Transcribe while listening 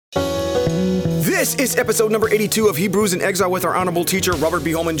This is episode number 82 of Hebrews in Exile with our honorable teacher, Robert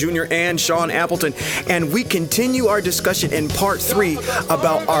B. Holman Jr. and Sean Appleton. And we continue our discussion in part 3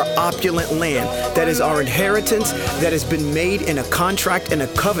 about our opulent land. That is our inheritance that has been made in a contract and a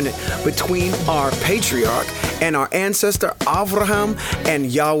covenant between our patriarch and our ancestor, Abraham, and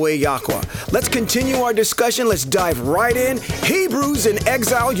Yahweh Yahweh. Let's continue our discussion. Let's dive right in. Hebrews in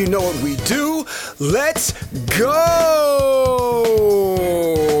Exile, you know what we do. Let's go!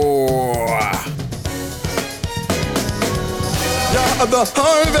 You're the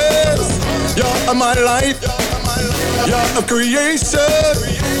harvest, you're my life, you're a creation,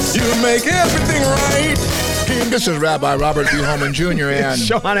 you make everything right. This is Rabbi Robert B. Holman Jr. and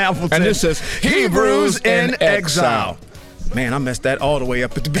Sean Appleton. And this is Hebrews in Exile. Man, I messed that all the way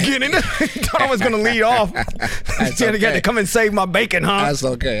up at the beginning. Thought I was going to lead off. Okay. Got to come and save my bacon, huh? That's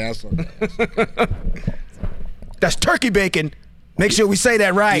okay. That's turkey bacon. Make sure we say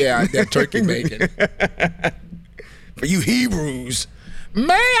that right. Yeah, that turkey bacon. For you Hebrews. Man,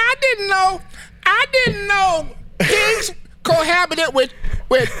 I didn't know pigs cohabited with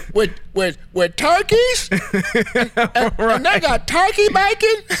turkeys. And they got turkey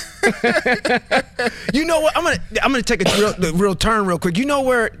bacon. You know what? I'm gonna take a real turn real quick. You know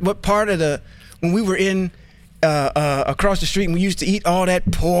what part of when we were in across the street and we used to eat all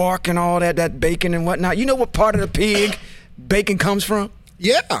that pork and all that bacon and whatnot. You know what part of the pig bacon comes from?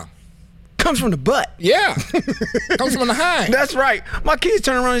 Yeah. Comes from the butt. Yeah. Comes from the hind. That's right. My kids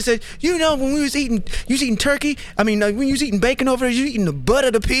turned around and said, you know, when you was eating turkey, when you was eating bacon over there, you eating the butt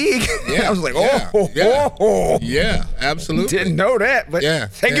of the pig. Yeah. I was like, Yeah, absolutely. Didn't know that, but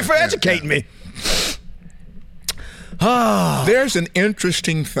thank you for educating me. There's an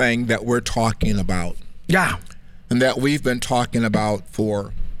interesting thing that we're talking about. Yeah. And that we've been talking about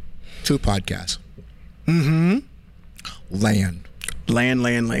for 2 podcasts. Mm-hmm. Land.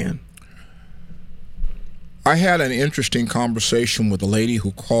 I had an interesting conversation with a lady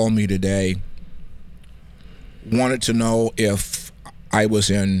who called me today, wanted to know if I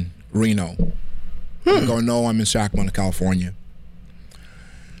was in Reno. I go, no, I'm in Sacramento, California.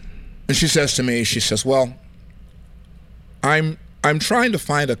 And she says to me, well, I'm trying to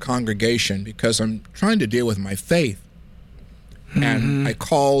find a congregation because I'm trying to deal with my faith. Mm-hmm. And I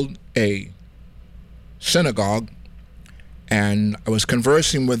called a synagogue, and I was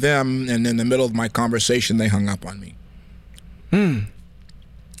conversing with them, and in the middle of my conversation, they hung up on me. And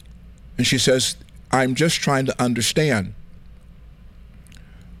she says, I'm just trying to understand.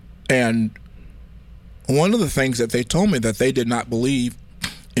 And one of the things that they told me that they did not believe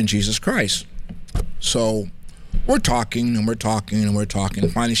in Jesus Christ. So we're talking, and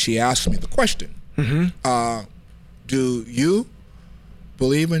finally she asked me the question, do you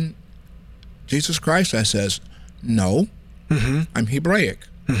believe in Jesus Christ? I says, no. I'm Hebraic.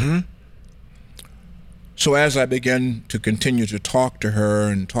 So as I began to continue to talk to her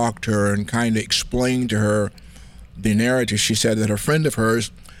and kind of explain to her the narrative, she said that a friend of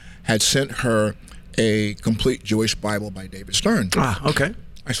hers had sent her a complete Jewish Bible by David Stern. Ah, okay.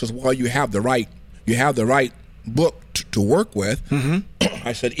 I said, well, you have the right book to work with.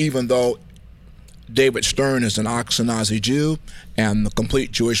 I said, even though David Stern is an Ashkenazi Jew and the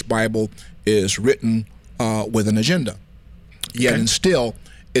complete Jewish Bible is written with an agenda. Yet and still,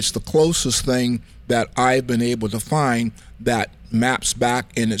 it's the closest thing that I've been able to find that maps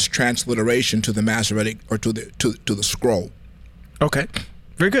back in its transliteration to the Masoretic or to the scroll. Okay,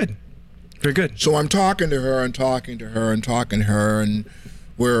 very good. So I'm talking to her, and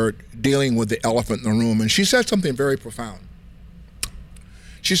we're dealing with the elephant in the room. And she said something very profound.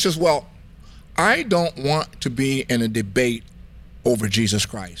 She says, well, I don't want to be in a debate over Jesus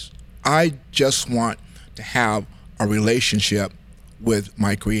Christ. I just want to have a relationship with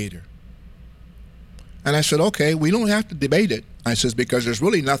my Creator. And I said, okay, we don't have to debate it. I says, because there's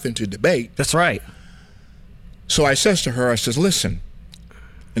really nothing to debate. That's right. So I says to her, I says, listen,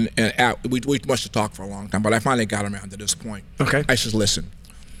 and we must have talked for a long time, but I finally got around to this point. Okay. I says, listen,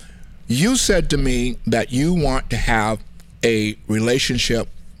 you said to me that you want to have a relationship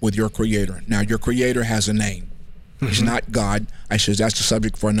with your Creator. Now, your Creator has a name. He's not God. I says, that's the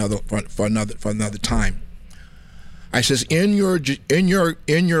subject for another time. I says, in your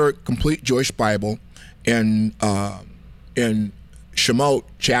complete Jewish Bible, in Shemot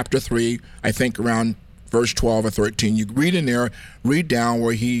chapter 3, I think around verse 12 or 13, you read down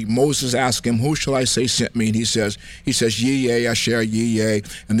where Moses asked him, who shall I say sent me? And he says, Yeh Asher Yeh,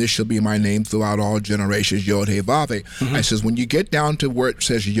 and this shall be my name throughout all generations, Yod He Vav. I says, when you get down to where it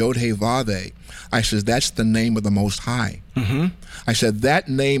says Yod He Vav, I says, that's the name of the Most High. I said, that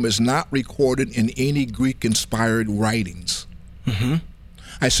name is not recorded in any Greek-inspired writings.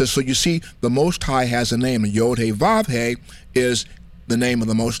 I said, so you see, the Most High has a name, and Yod-Heh-Vav-Heh is the name of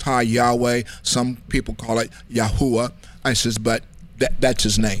the Most High, Yahweh. Some people call it Yahuwah. I says, but that's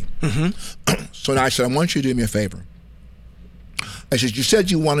his name. So now I said, I want you to do me a favor. I said, you said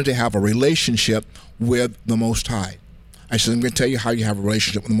you wanted to have a relationship with the Most High. I said, I'm going to tell you how you have a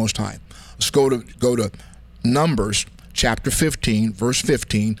relationship with the Most High. Let's go to Numbers chapter 15, verse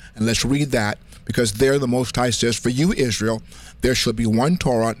 15, and let's read that, because there the Most High says, for you, Israel, there shall be one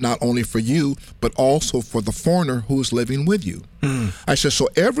Torah, not only for you, but also for the foreigner who is living with you. I said, so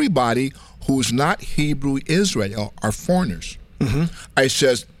everybody who's not Hebrew Israel are foreigners. I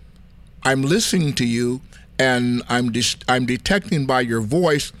says, I'm listening to you, and I'm detecting by your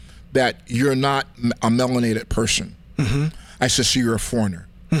voice that you're not a melanated person. I says, so you're a foreigner.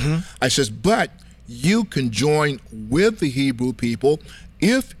 I says, but you can join with the Hebrew people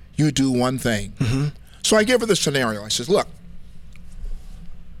if you do one thing. So I give her the scenario. I says, look,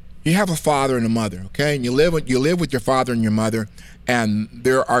 you have a father and a mother, okay? And you live with your father and your mother, and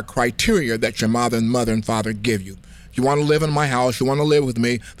there are criteria that your mother and father give you. If you want to live in my house, you want to live with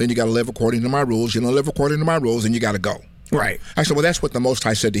me, then you got to live according to my rules. You don't live according to my rules, and you got to go. Right. I said, well, that's what the Most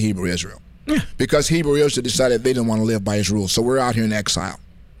High said to Hebrew Israel. Because Hebrew Israel decided they didn't want to live by his rules, so we're out here in exile.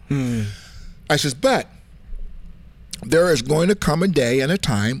 I says, but there is going to come a day and a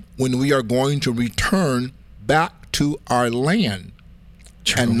time when we are going to return back to our land.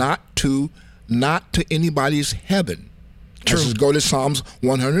 True. And not to anybody's heaven. True. I says, go to Psalms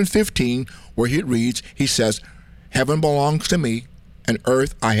 115, where he reads, he says, heaven belongs to me, and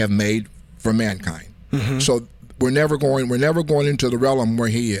earth I have made for mankind. So we're never going into the realm where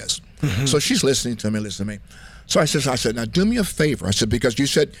he is. So she's listening to me. So I said, now do me a favor. I said, because you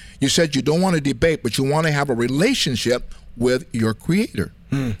said you don't want to debate, but you want to have a relationship with your Creator.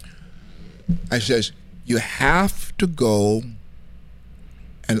 I says, you have to go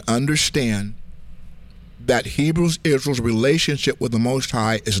and understand that Israel's relationship with the Most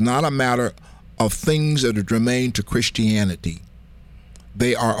High is not a matter of things that are germane to Christianity.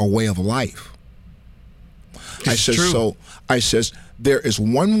 They are a way of life. I says, there is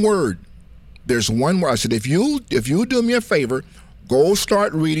one word. There's one word. I said, if you do me a favor, go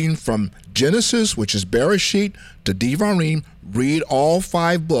start reading from Genesis, which is Bereshit, to Devarim. Read all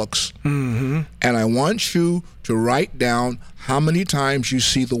 5 books, and I want you to write down how many times you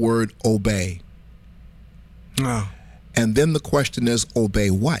see the word obey. And then the question is,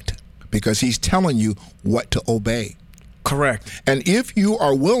 obey what? Because he's telling you what to obey. Correct. And if you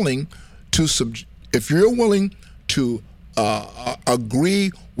are willing to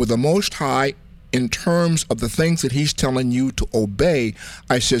agree with the Most High in terms of the things that he's telling you to obey,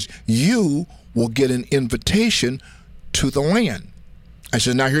 I says, you will get an invitation to the land. I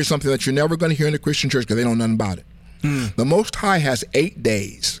said, now here's something that you're never going to hear in the Christian church because they don't know nothing about it. The Most High has 8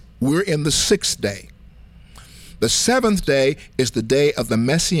 days. We're in the 6th day. The 7th day is the day of the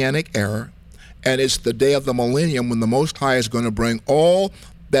Messianic era, and it's the day of the millennium when the Most High is going to bring all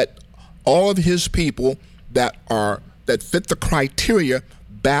of his people that fit the criteria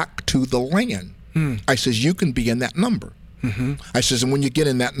back to the land. I says, you can be in that number. I says, and when you get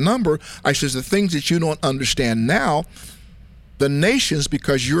in that number, I says, the things that you don't understand now, the nations,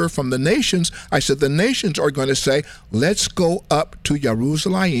 because you're from the nations, I said, the nations are going to say, let's go up to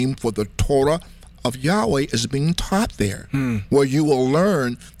Jerusalem, for the Torah of Yahweh is being taught there, where you will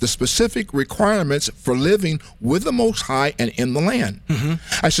learn the specific requirements for living with the Most High and in the land.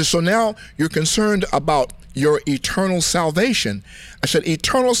 I said, so now you're concerned about your eternal salvation. I said,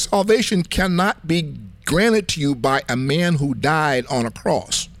 eternal salvation cannot be granted to you by a man who died on a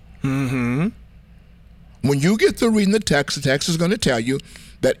cross. When you get to reading the text is going to tell you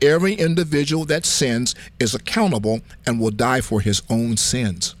that every individual that sins is accountable and will die for his own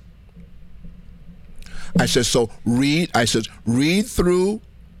sins. I said, so read through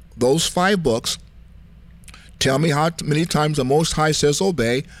those 5 books. Tell me how many times the Most High says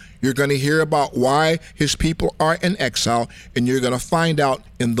obey. You're going to hear about why his people are in exile, and you're going to find out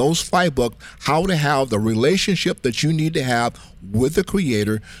in those 5 books how to have the relationship that you need to have with the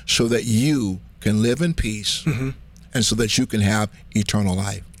Creator so that you can live in peace and so that you can have eternal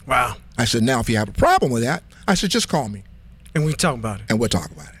life. Wow. I said, now if you have a problem with that, I said, just call me. And we talk about it. And we'll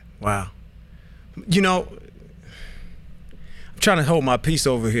talk about it. Wow. You know, I'm trying to hold my peace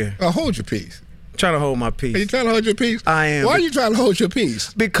over here. Hold your peace. I'm trying to hold my peace. Are you trying to hold your peace? I am. Why are you trying to hold your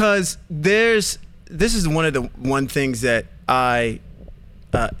peace? Because this is one of the things that I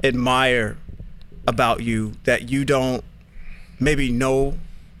admire about you that you don't maybe know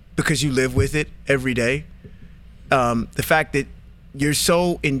because you live with it every day. The fact that you're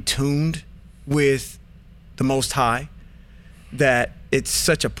so in tune with the Most High that it's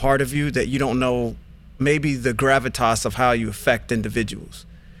such a part of you that you don't know maybe the gravitas of how you affect individuals.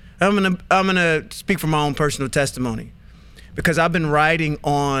 I'm gonna speak from my own personal testimony, because I've been writing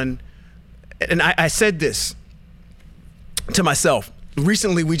on, and I said this to myself.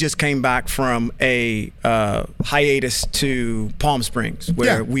 Recently, we just came back from a hiatus to Palm Springs,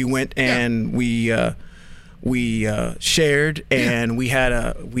 where we went and we shared, and we had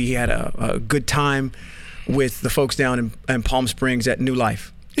a good time with the folks down in Palm Springs at New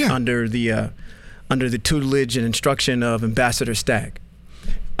Life, under the tutelage and instruction of Ambassador Stagg.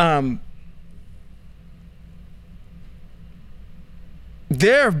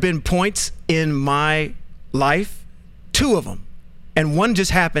 There have been points in my life, 2 of them, and one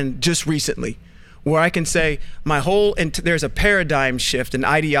just happened just recently, where I can say there's a paradigm shift, an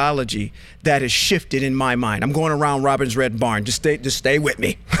ideology that has shifted in my mind. I'm going around Robin's Red Barn. Just stay with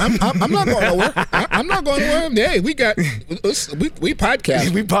me. I'm not going nowhere. I'm not going nowhere. Hey, we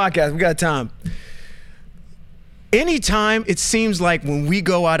podcast. We podcast. We got time. Anytime it seems like when we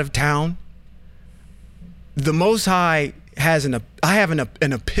go out of town, the Most High I have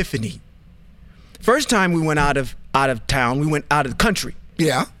an epiphany. First time we went out of town, we went out of the country.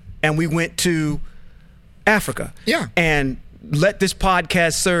 Yeah. And we went to Africa. Yeah. And let this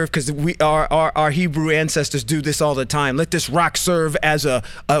podcast serve, because our Hebrew ancestors do this all the time. Let this rock serve as a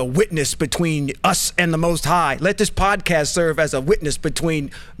witness between us and the Most High. Let this podcast serve as a witness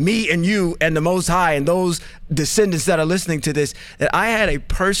between me and you and the Most High and those descendants that are listening to this, that I had a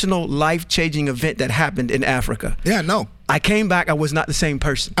personal life-changing event that happened in Africa. Yeah, no. I came back, I was not the same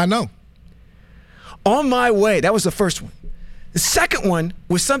person. I know. On my way, that was the first one. The second one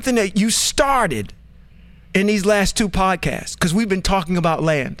was something that you started in these last 2 podcasts, because we've been talking about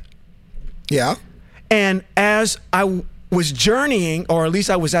land. Yeah. And as I was journeying, or at least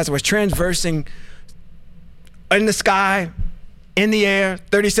as I was transversing in the sky, in the air,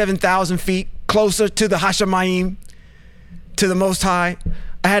 37,000 feet, closer to the Hashemayim, to the Most High,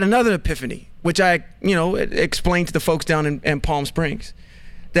 I had another epiphany, which I, explained to the folks down in Palm Springs,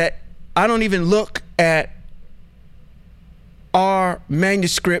 that I don't even look at our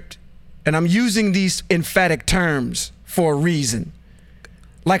manuscript, and I'm using these emphatic terms for a reason,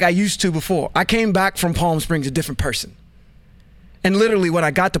 like I used to before. I came back from Palm Springs a different person. And literally when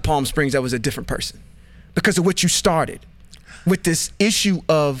I got to Palm Springs, I was a different person because of what you started with this issue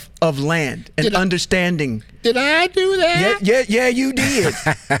of land and understanding. Did I do that? Yeah, you did.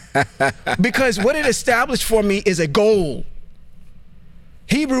 Because what it established for me is a goal.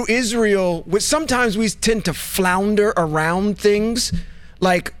 Hebrew Israel, which sometimes we tend to flounder around things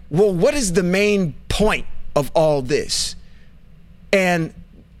like, well, what is the main point of all this? And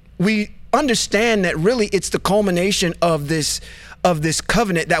we understand that really it's the culmination of this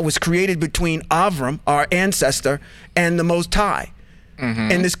covenant that was created between Avram, our ancestor, and the Most High.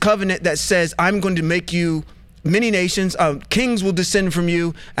 Mm-hmm. And this covenant that says, I'm going to make you many nations, kings will descend from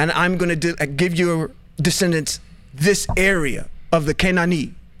you, and I'm going to give your descendants this area of the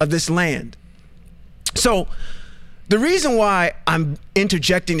Canaanite, of this land. So the reason why I'm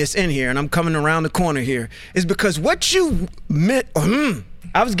interjecting this in here, and I'm coming around the corner here, is because what you meant, I'm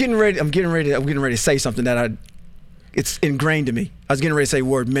getting ready to say something that it's ingrained in me. I was getting ready to say the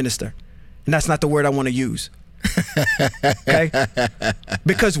word minister, and that's not the word I want to use. Okay?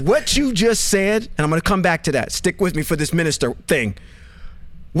 Because what you just said, and I'm going to come back to that. Stick with me for this minister thing.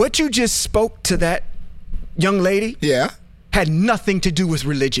 What you just spoke to that young lady, had nothing to do with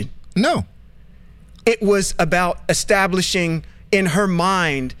religion. No. It was about establishing in her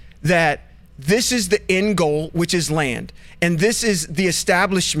mind that this is the end goal, which is land. And this is the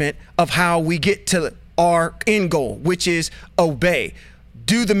establishment of how we get to our end goal, which is obey,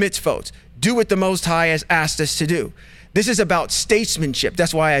 do the mitzvot, do what the Most High has asked us to do. This is about statesmanship.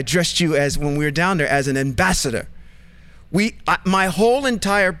 That's why I addressed you as, when we were down there, as an ambassador. My whole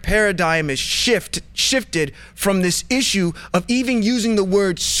entire paradigm is shifted from this issue of even using the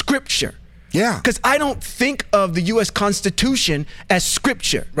word scripture. Yeah. Because I don't think of the U.S. Constitution as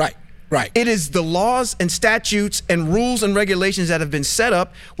scripture. Right. It is the laws and statutes and rules and regulations that have been set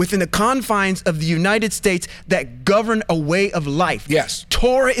up within the confines of the United States that govern a way of life. Yes.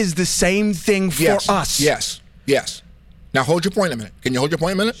 Torah is the same thing for us. Yes. Now hold your point a minute. Can you hold your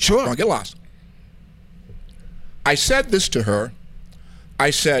point a minute? Sure. Don't get lost. I said this to her. I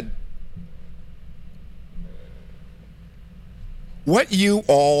said, what you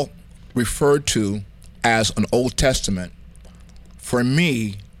all referred to as an Old Testament, for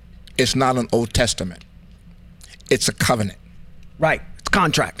me, it's not an Old Testament. It's a covenant. Right. It's a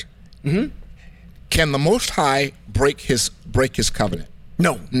contract. Mm-hmm. Can the Most High break his covenant?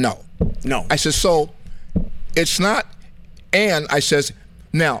 No. I said, so it's not And I says,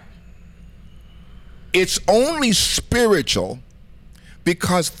 now, it's only spiritual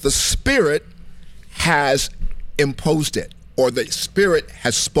because the Spirit has imposed it, or the Spirit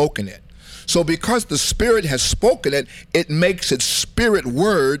has spoken it. So because the Spirit has spoken it, it makes it spirit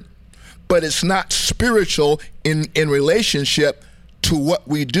word, but it's not spiritual in relationship to what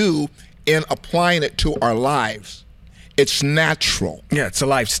we do in applying it to our lives. It's natural. Yeah, it's a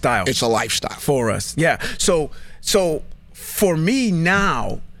lifestyle. It's a lifestyle. For us. Yeah. So for me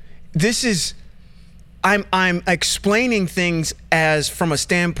now, this is, I'm explaining things as from a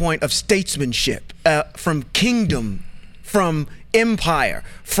standpoint of statesmanship, from kingdom, from empire,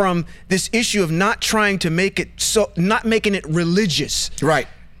 from this issue of not trying to make it not making it religious. Right.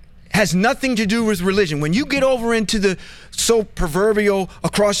 Has nothing to do with religion. When you get over into the so proverbial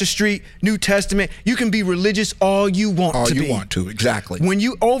across the street New Testament, you can be religious all you want to be. All you want to, exactly.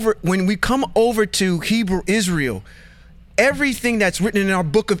 When we come over to Hebrew Israel, everything that's written in our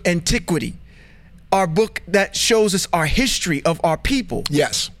book of antiquity, our book that shows us our history of our people.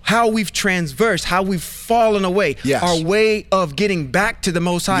 Yes. How we've transversed, how we've fallen away. Yes. Our way of getting back to the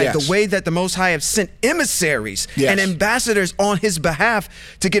Most High. Yes. The way that the Most High have sent emissaries and ambassadors on his behalf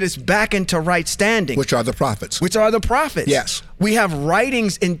to get us back into right standing. Which are the prophets. Yes. We have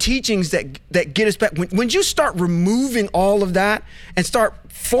writings and teachings that get us back. When you start removing all of that and start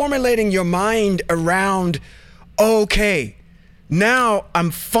formulating your mind around, okay, now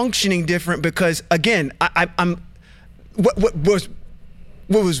I'm functioning different because, again, I'm what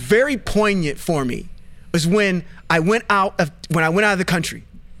was very poignant for me was when I went out of the country,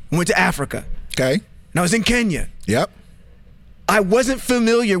 went to Africa. Okay. And I was in Kenya. Yep. I wasn't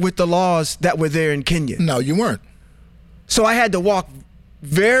familiar with the laws that were there in Kenya. No, you weren't. So I had to walk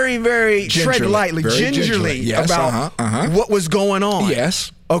very, very tread lightly, gingerly yes, about what was going on.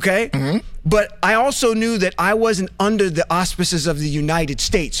 Yes. Okay? Mm-hmm. But I also knew that I wasn't under the auspices of the United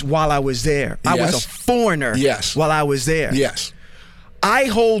States while I was there. I was a foreigner while I was there. Yes. I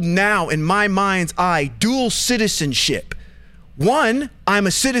hold now in my mind's eye dual citizenship. One, I'm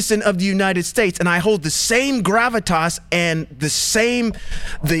a citizen of the United States, and I hold the same gravitas and the same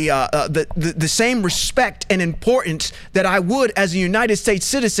same respect and importance that I would as a United States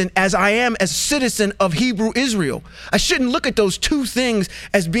citizen as I am as a citizen of Hebrew Israel. I shouldn't look at those two things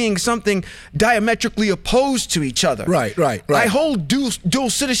as being something diametrically opposed to each other. Right. I hold dual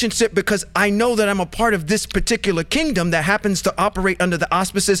citizenship because I know that I'm a part of this particular kingdom that happens to operate under the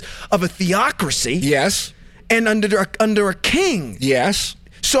auspices of a theocracy. Yes. And under a king. Yes.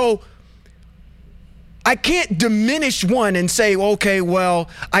 So I can't diminish one and say, okay, well,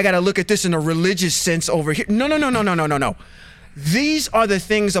 I got to look at this in a religious sense over here. No. These are the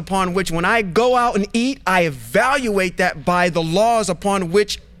things upon which when I go out and eat, I evaluate that by the laws upon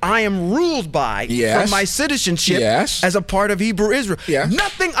which I am ruled by from my citizenship as a part of Hebrew Israel. Yes.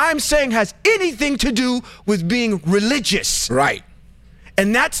 Nothing I'm saying has anything to do with being religious. Right.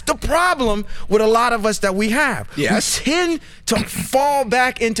 And that's the problem with a lot of us that we have. Yes. We tend to fall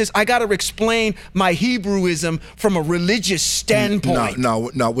back into, I got to explain my Hebrewism from a religious standpoint. No,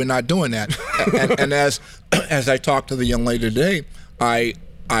 we're not doing that. and as I talked to the young lady today, I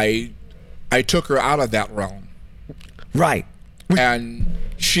took her out of that realm. Right. And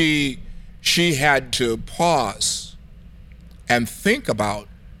she had to pause and think about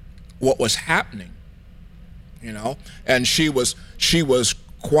what was happening, you know? And she was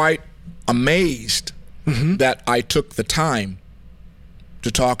quite amazed that I took the time to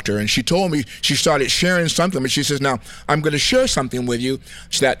talk to her. And she told me, she started sharing something, but she says, now, I'm going to share something with you,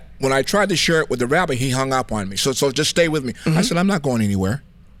 so that when I tried to share it with the rabbi, he hung up on me. So just stay with me. I said, I'm not going anywhere.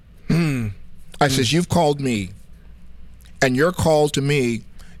 I says, you've called me, and your call to me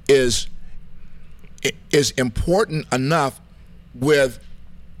is important enough with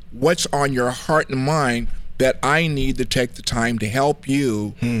what's on your heart and mind that I need to take the time to help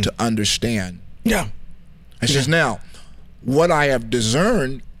you to understand. Yeah. I says, now, what I have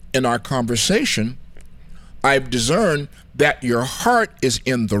discerned in our conversation, I've discerned that your heart is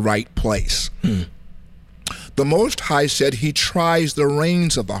in the right place. The Most High said he tries the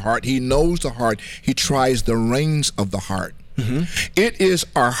reins of the heart. He knows the heart. He tries the reins of the heart. It is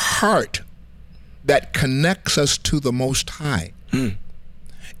our heart that connects us to the Most High.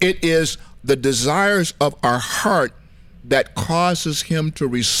 It is the desires of our heart that causes him to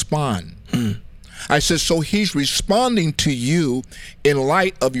respond. I said, so he's responding to you in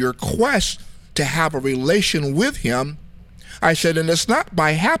light of your quest to have a relation with him. I said, and it's not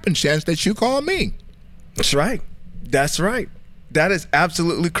by happenstance that you call me. That's right. That's right. That is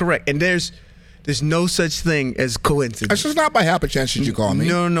absolutely correct. And there's there's no such thing as coincidence. It's not by happenstance that you call me.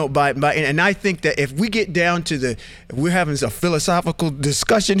 No. And I think that if we get down to if we're having a philosophical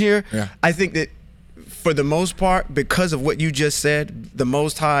discussion here, I think that for the most part, because of what you just said, the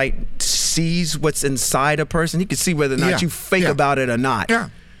Most High sees what's inside a person. He can see whether or not you fake about it or not. Yeah.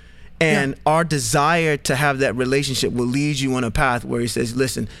 And our desire to have that relationship will lead you on a path where he says,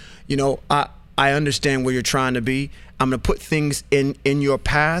 listen, I understand where you're trying to be. I'm going to put things in your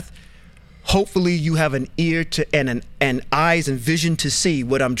path. Hopefully you have an ear to and eyes and vision to see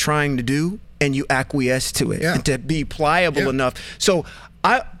what I'm trying to do, and you acquiesce to it and to be pliable enough. So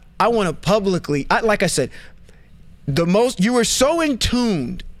I want to publicly, like I said, you were so in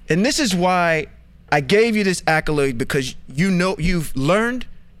tuned, and this is why I gave you this accolade, because you've learned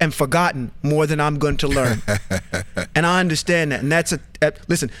and forgotten more than I'm going to learn. And I understand that. And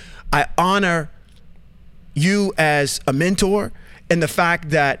listen, I honor you as a mentor, and the fact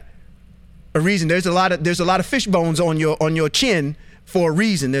that there's a lot of fish bones on your chin for a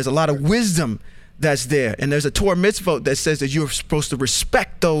reason. There's a lot of wisdom that's there. And there's a Torah mitzvot that says that you're supposed to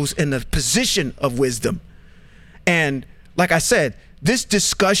respect those in the position of wisdom. And like I said, this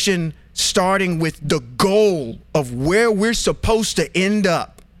discussion, starting with the goal of where we're supposed to end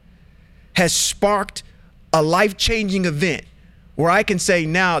up, has sparked a life-changing event where I can say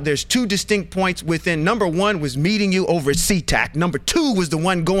now there's two distinct points within. Number one was meeting you over at SeaTac. Number two was the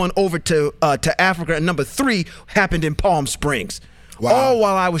one going over to Africa. And number three happened in Palm Springs. Wow. All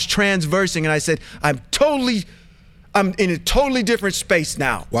while I was transversing, and I said, I'm in a totally different space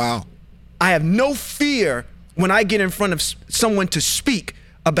now. Wow. I have no fear when I get in front of someone to speak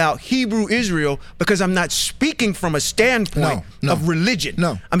about Hebrew Israel, because I'm not speaking from a standpoint of religion.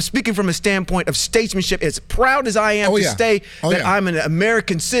 No. I'm speaking from a standpoint of statesmanship. As proud as I am to I'm an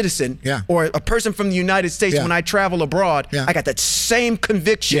American citizen or a person from the United States when I travel abroad, I got that same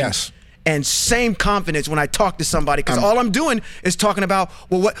conviction and same confidence when I talk to somebody, because all I'm doing is talking about,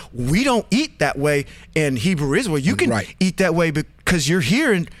 what we don't eat that way in Hebrew Israel. You can eat that way because you're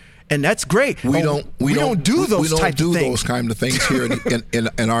here, and that's great. We don't do those kind of things here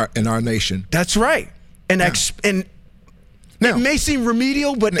in our nation. That's right. And now, it may seem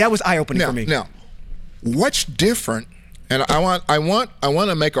remedial, but that was eye-opening for me. Now, what's different? And I want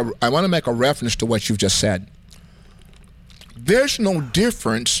to make a reference to what you've just said. There's no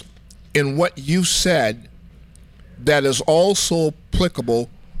difference in what you said that is also applicable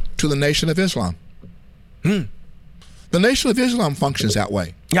to the Nation of Islam. The Nation of Islam functions that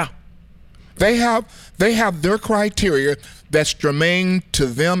way. Yeah. They have their criteria that's germane to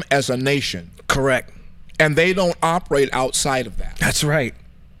them as a nation. Correct. And they don't operate outside of that. That's right.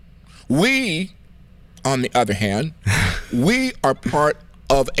 We, on the other hand, we are part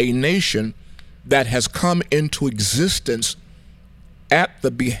of a nation that has come into existence at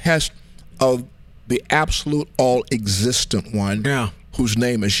the behest of the absolute all-existent one, whose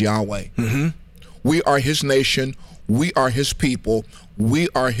name is Yahweh. Mm-hmm. We are his nation. We are his people. We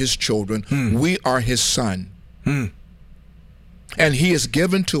are his children. We are his son. And he has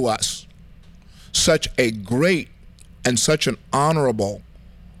given to us such a great and such an honorable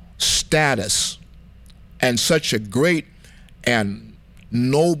status and such a great and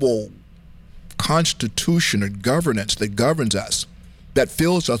noble constitution and governance that governs us, that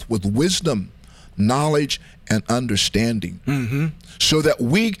fills us with wisdom, knowledge, and understanding, so that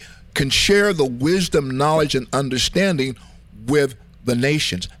we can share the wisdom, knowledge, and understanding with the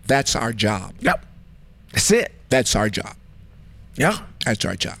nations. That's our job. Yep. That's it. That's our job. Yeah. That's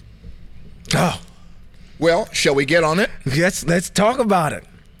our job. Oh. Well, shall we get on it? Let's talk about it.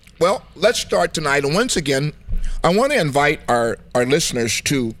 Well, let's start tonight. And once again, I want to invite our listeners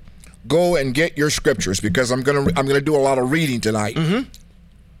to go and get your scriptures, because I'm gonna do a lot of reading tonight.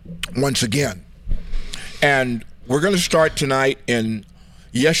 Once again. And we're going to start tonight in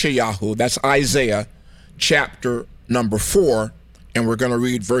Yeshayahu, that's Isaiah, chapter number 4, and we're going to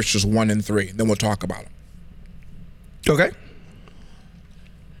read verses 1 and 3. Then we'll talk about them. Okay.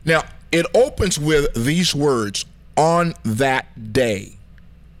 Now, it opens with these words, on that day.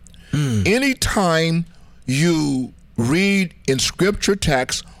 Anytime you read in scripture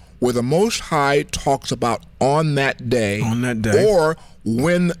text where the Most High talks about on that day, or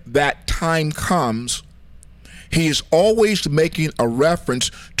when that time comes, he is always making a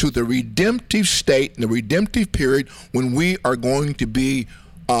reference to the redemptive state and the redemptive period when we are going to be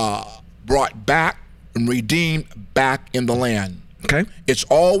brought back and redeemed back in the land. Okay. It's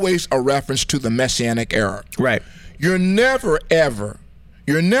always a reference to the Messianic era. Right. You're never, ever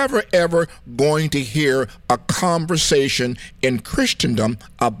going to hear a conversation in Christendom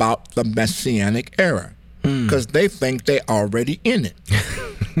about the Messianic era, because they think they're already in it.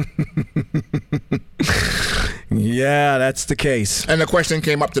 Yeah, that's the case. And the question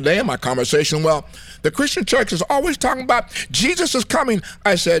came up today in my conversation, well, the Christian church is always talking about Jesus is coming.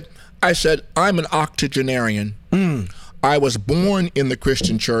 I said, I'm an octogenarian. I was born in the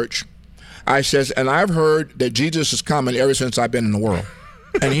Christian church. I says, and I've heard that Jesus is coming ever since I've been in the world.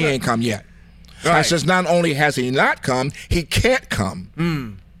 And he ain't come yet. Right. I says, not only has he not come, he can't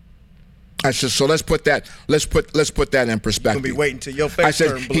come. I said, so let's put that in perspective. We'll be waiting till your face I said,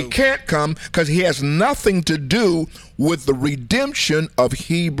 turn blue. he can't come because he has nothing to do with the redemption of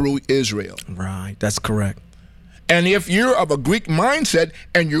Hebrew Israel. Right, that's correct. And if you're of a Greek mindset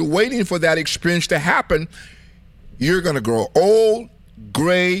and you're waiting for that experience to happen, you're going to grow old,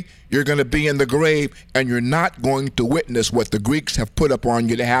 gray, you're going to be in the grave, and you're not going to witness what the Greeks have put up on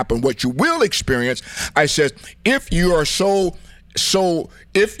you to happen. What you will experience, I said, if you are so chosen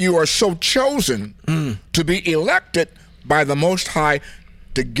to be elected by the Most High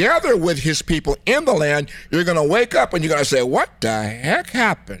together with his people in the land, you're going to wake up and you're going to say, what the heck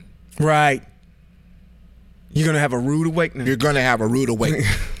happened? Right. You're going to have a rude awakening. You're going to have a rude awakening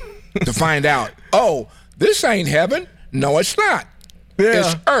to find out, oh, this ain't heaven. No, it's not. Yeah.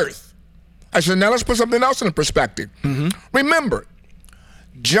 It's earth. I said, now let's put something else in perspective. Remember,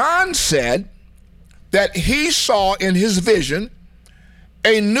 John said that he saw in his vision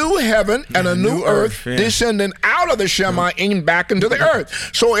a new heaven and a new earth descending out of the Shemayim back into the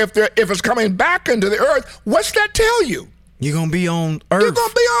earth. So if it's coming back into the earth, what's that tell you? You're going to be on earth. You're going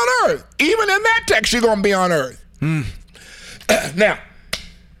to be on earth. Even in that text, you're going to be on earth. Now,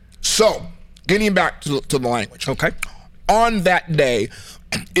 so getting back to the language. Okay. On that day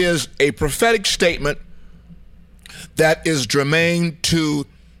is a prophetic statement that is germane to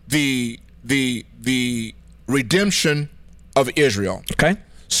the redemption of Israel. Okay.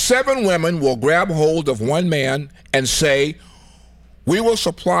 7 women will grab hold of one man and say, we will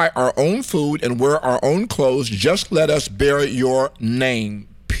supply our own food and wear our own clothes. Just let us bear your name,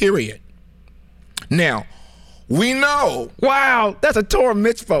 period. Now, we know. Wow, that's a Torah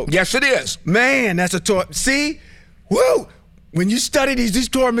mitzvah. Yes, it is. Man, that's a Torah. See? Woo! When you study these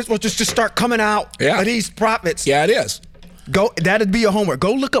Torah mitzvahs just start coming out of these prophets. Yeah, it is. Go. That'd be your homework.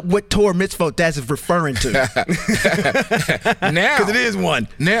 Go look up what Torah mitzvah that's referring to. Now, because it is one.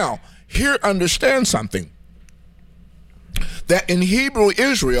 Now, here, understand something. That in Hebrew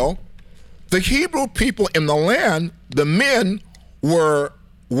Israel, the Hebrew people in the land, the men were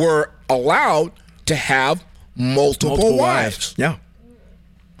allowed to have multiple wives. Yeah.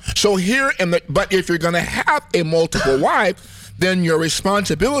 So here but if you're going to have a multiple wife, then your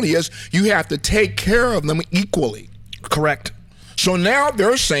responsibility is you have to take care of them equally. Correct. So now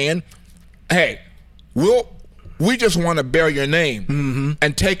they're saying, hey, we just want to bear your name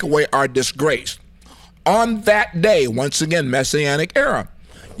and take away our disgrace. On that day, once again, Messianic era,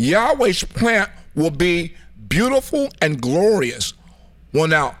 Yahweh's plant will be beautiful and glorious.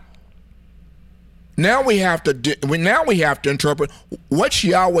 Well, now we have to interpret what's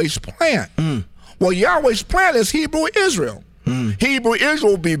Yahweh's plan. Well, Yahweh's plan is Hebrew Israel. Hebrew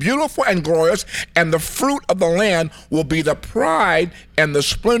Israel will be beautiful and glorious, and the fruit of the land will be the pride and the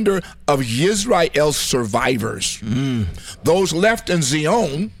splendor of Yisrael's survivors. Those left in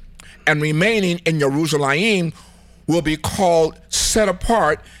Zion and remaining in Jerusalem will be called set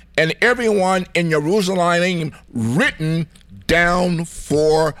apart, and everyone in Jerusalem written down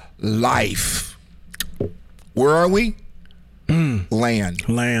for life. Where are we? Land.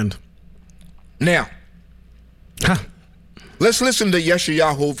 Now, let's listen to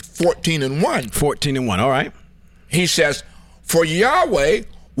Yeshayahu 14:1. 14:1, all right. He says, for Yahweh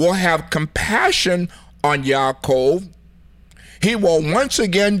will have compassion on Yaakov. He will once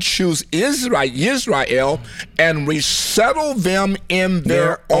again choose Israel and resettle them in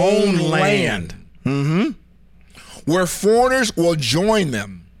their own land. Where foreigners will join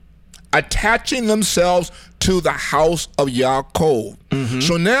them, attaching themselves to the house of Yaakov.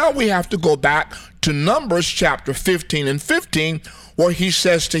 So now we have to go back to Numbers chapter 15 and 15, where he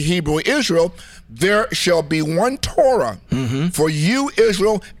says to Hebrew Israel, there shall be one Torah for you,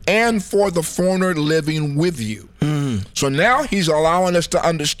 Israel, and for the foreigner living with you. So now he's allowing us to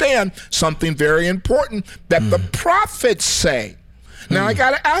understand something very important that the prophets say. Now I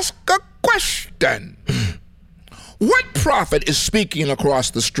got to ask a question. What prophet is speaking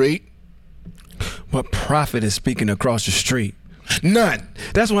across the street? What prophet is speaking across the street? None.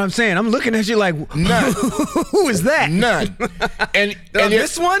 That's what I'm saying. I'm looking at you like, none. Who is that? None. And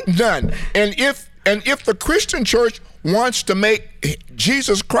this one? None. And if the Christian church wants to make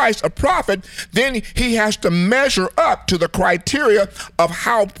Jesus Christ a prophet, then he has to measure up to the criteria of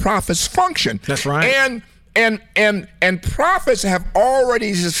how prophets function. That's right. and prophets have already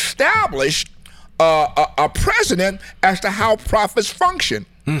established a precedent as to how prophets function.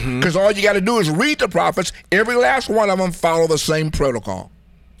 Because all you got to do is read the prophets. Every last one of them follow the same protocol.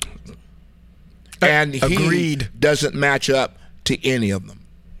 And he doesn't match up to any of them.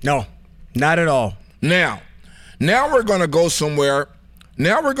 No, not at all. Now we're going to go somewhere.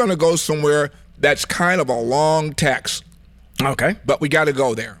 Now we're going to go somewhere that's kind of a long text. Okay. But we got to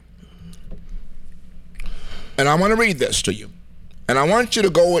go there. And I want to read this to you. And I want you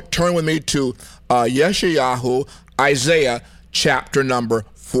to turn with me to Yeshayahu, Isaiah, chapter number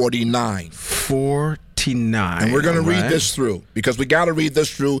 49. 49. And we're going to read this through, because we got to read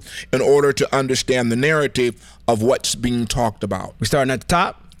this through in order to understand the narrative of what's being talked about. We starting at the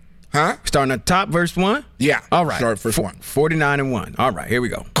top? Huh? Starting at the top, verse 1? Yeah. All right. Start verse 1. 49 and 1. All right, here we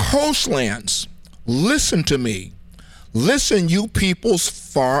go. Coastlands, listen to me. Listen, you peoples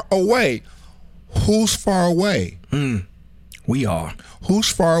far away. Who's far away? We are. Who's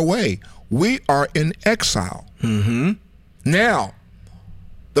far away? We are in exile. Now,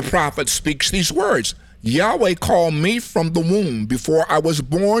 the prophet speaks these words. Yahweh called me from the womb. Before I was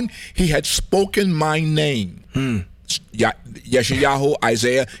born, he had spoken my name. Yeshayahu,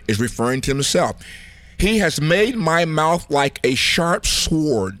 Isaiah, is referring to himself. He has made my mouth like a sharp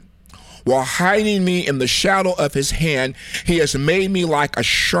sword. While hiding me in the shadow of his hand, he has made me like a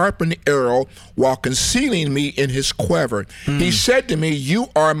sharpened arrow while concealing me in his quiver. He said to me, you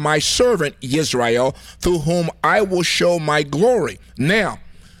are my servant, Israel, through whom I will show my glory. Now,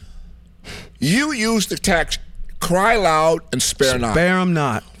 you use the text, cry loud and spare not. Spare them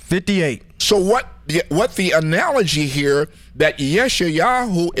not. 58. So what the analogy here that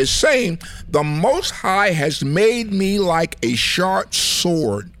Yeshayahu is saying, the Most High has made me like a sharp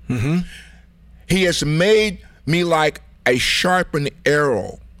sword. He has made me like a sharpened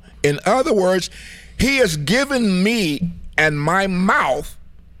arrow. In other words, he has given me and my mouth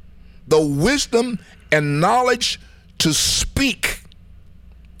the wisdom and knowledge to speak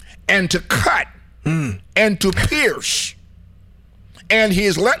and to cut and to pierce. And he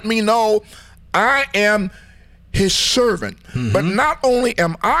has let me know I am his servant. But not only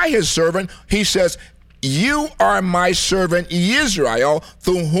am I his servant, he says, you are my servant Israel,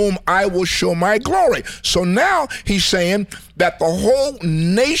 through whom I will show my glory. So now he's saying that the whole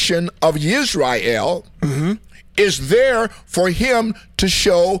nation of Israel is there for him to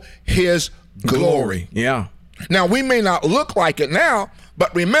show his glory. Yeah. Now, we may not look like it now,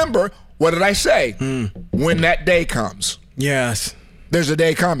 but remember, what did I say? When that day comes. Yes. There's a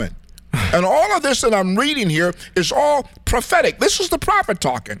day coming. And all of this that I'm reading here is all prophetic. This is the prophet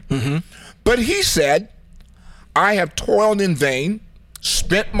talking. But he said, I have toiled in vain,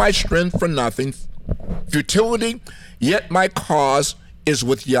 spent my strength for nothing, futility, yet my cause is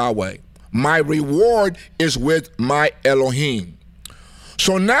with Yahweh. My reward is with my Elohim.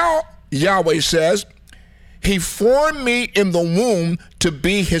 So now Yahweh says, he formed me in the womb to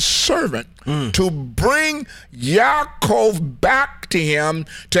be his servant, to bring Yaakov back to him,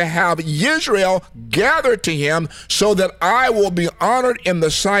 to have Israel gathered to him, so that I will be honored in the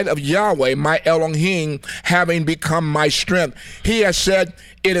sight of Yahweh, my Elohim, having become my strength. He has said,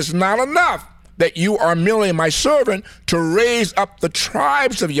 it is not enough that you are merely my servant to raise up the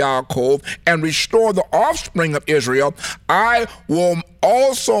tribes of Yaakov and restore the offspring of Israel. I will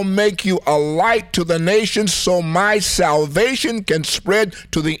also make you a light to the nations, so my salvation can spread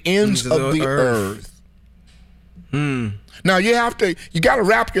to the ends of the earth. Now you got to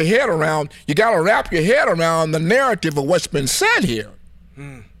wrap your head around the narrative of what's been said here.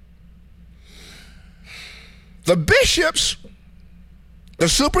 The bishops, the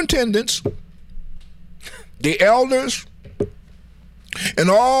superintendents, the elders, and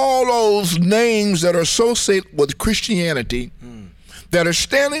all those names that are associated with Christianity that are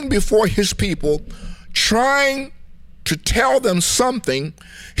standing before his people trying to tell them something.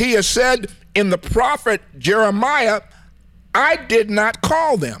 He has said in the prophet Jeremiah, I did not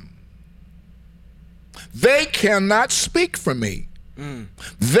call them. They cannot speak for me.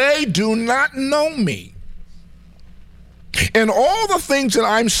 They do not know me. And all the things that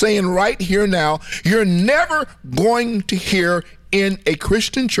I'm saying right here now, you're never going to hear in a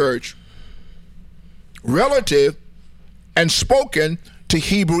Christian church relative and spoken to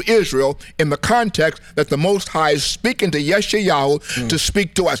Hebrew Israel in the context that the Most High is speaking to Yeshayahu to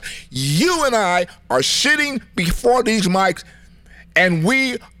speak to us. You and I are sitting before these mics and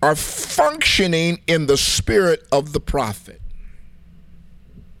we are functioning in the spirit of the prophet.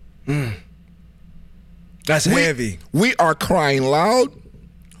 That's heavy. We are crying loud.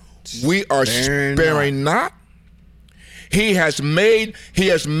 We are sparing not. He has made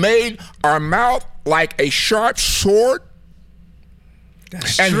our mouth like a sharp sword.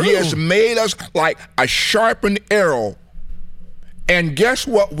 That's and true. He has made us like a sharpened arrow. And guess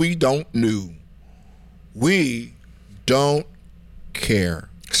what we don't do? We don't care.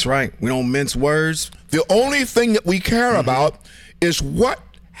 That's right. We don't mince words. The only thing that we care about is what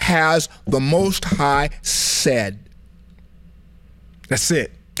has the Most High said. That's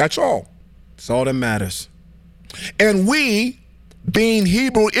it. That's all. That's all that matters. And we, being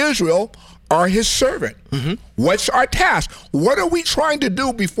Hebrew Israel, are his servant. What's our task? What are we trying to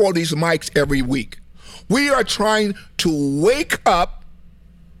do before these mics every week? We are trying to wake up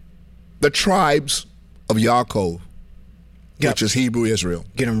the tribes of Yaakov, which is Hebrew Israel.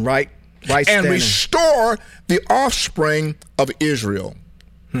 Get them right And standing. restore the offspring of Israel.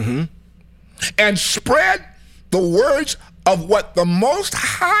 And spread the words of what the Most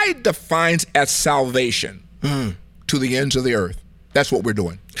High defines as salvation to the ends of the earth. That's what we're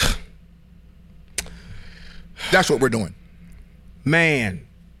doing. That's what we're doing. Man.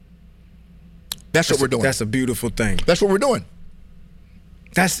 That's what we're doing. That's a beautiful thing. That's what we're doing.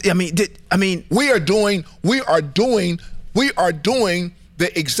 We are doing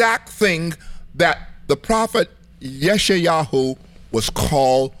the exact thing that the prophet Yeshayahu was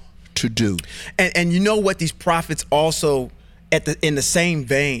called to do. And you know what, these prophets also, in the same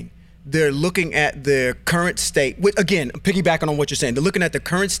vein, they're looking at their current state. Again, piggybacking on what you're saying, they're looking at the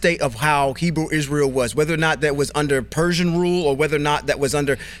current state of how Hebrew Israel was, whether or not that was under Persian rule or whether or not that was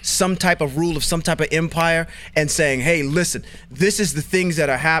under some type of rule of some type of empire, and saying, hey, listen, this is the things that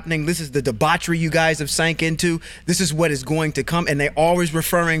are happening. This is the debauchery you guys have sank into. This is what is going to come. And they're always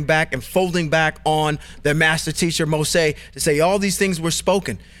referring back and folding back on their master teacher, Moshe, to say all these things were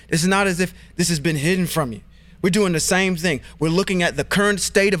spoken. This is not as if this has been hidden from you. We're doing the same thing. We're looking at the current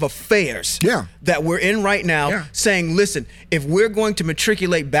state of affairs that we're in right now, saying, listen, if we're going to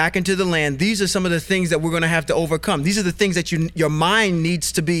matriculate back into the land, these are some of the things that we're going to have to overcome. These are the things that your mind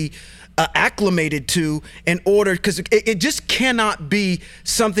needs to be acclimated to in order, because it just cannot be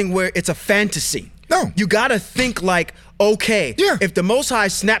something where it's a fantasy. No. You got to think like, okay, if the Most High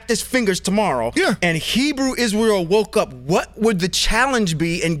snapped his fingers tomorrow and Hebrew Israel woke up, what would the challenge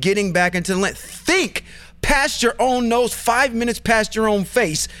be in getting back into the land? Think past your own nose, 5 minutes past your own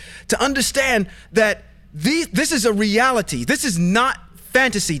face, to understand that this is a reality. This is not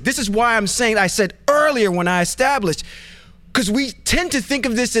fantasy. This is why I'm saying, I said earlier when I established, because we tend to think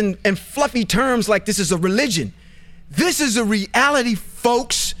of this in fluffy terms like this is a religion. This is a reality,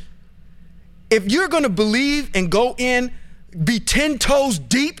 folks. If you're going to believe and go in, be 10 toes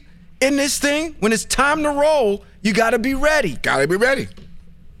deep in this thing, when it's time to roll, you got to be ready. Got to be ready.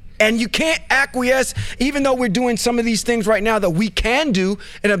 And you can't acquiesce, even though we're doing some of these things right now that we can do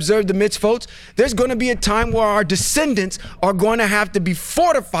and observe the mitzvot. There's going to be a time where our descendants are going to have to be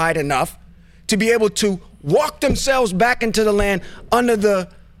fortified enough to be able to walk themselves back into the land under the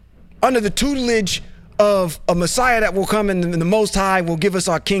tutelage of a Messiah that will come, and the Most High will give us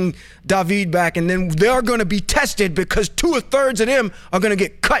our King David back. And then they're going to be tested, because 2/3 of them are going to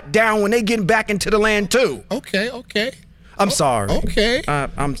get cut down when they get back into the land too. Okay. I'm sorry. Okay.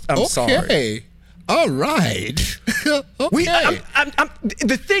 I'm sorry. Okay. All right. Okay.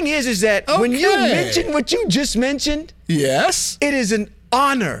 The thing is that when you mention what you just mentioned, yes, it is an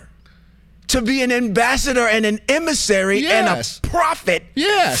honor to be an ambassador and an emissary and a prophet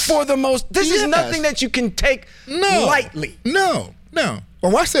for the Most. This is nothing that you can take lightly. No. Well,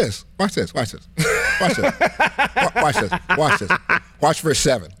 watch this. Watch this. Watch this. Watch verse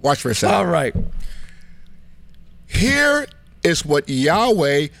 7. All right. Here is what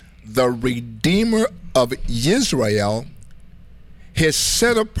Yahweh, the Redeemer of Israel, his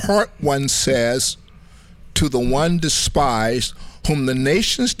set-apart one, says to the one despised, whom the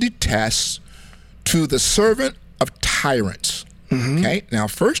nations detest, to the servant of tyrants. Okay. Now,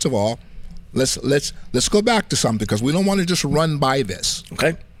 first of all, let's go back to something, because we don't want to just run by this.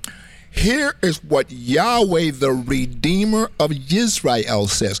 Okay. Here is what Yahweh, the Redeemer of Israel,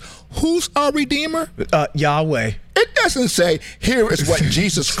 says. Who's our Redeemer? Yahweh. It doesn't say, here is what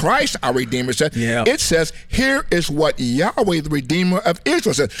Jesus Christ, our Redeemer, said. It says, here is what Yahweh, the Redeemer of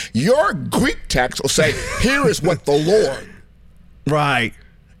Israel, said. Your Greek text will say, here is what the Lord. Right.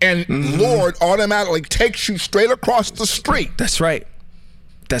 And Lord automatically takes you straight across the street. That's right.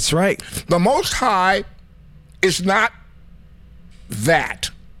 That's right. The Most High is not that.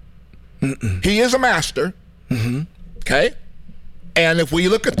 He is a master. Okay? And if we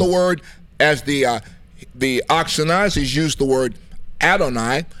look at the word, as the Ashkenazis use the word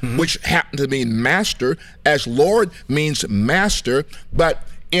Adonai, which happens to mean master, as Lord means master, but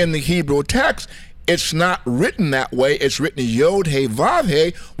in the Hebrew text, it's not written that way. It's written Yod He Vav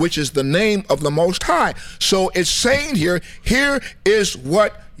He, which is the name of the Most High. So it's saying here is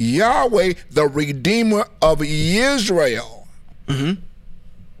what Yahweh, the Redeemer of Israel,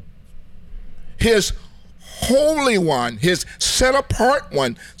 his Holy One, his set-apart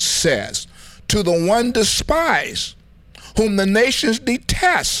one, says, to the one despised, whom the nations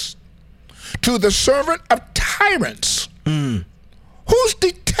detest, to the servant of tyrants. Who's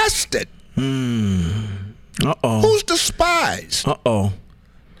detested? Who's despised? Uh-oh.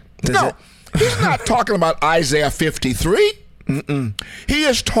 No, he's not talking about Isaiah 53. He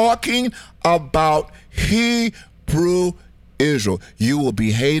is talking about Hebrew Israel. You will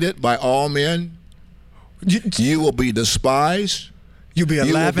be hated by all men. You will be despised. You'll be a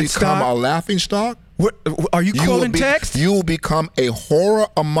laughing stock. You will become a laughing stock. What, are you quoting text? You will become a horror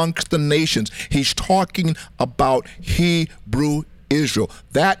amongst the nations. He's talking about Hebrew Israel.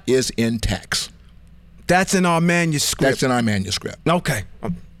 That is in text. That's in our manuscript. That's in our manuscript. Okay.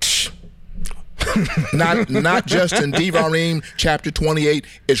 Not just in Devarim chapter 28.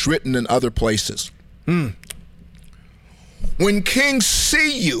 It's written in other places. When kings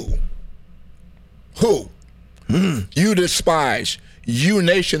see you, who? You despise, you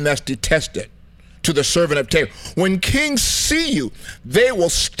nation that's detested, to the servant of Tamar. When kings see you, they will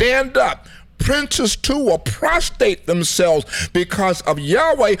stand up. Princes too will prostrate themselves because of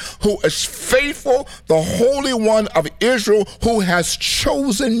Yahweh, who is faithful, the Holy One of Israel, who has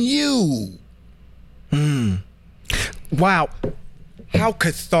chosen you. Wow. How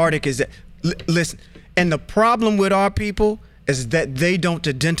cathartic is that? Listen, and the problem with our people is that they don't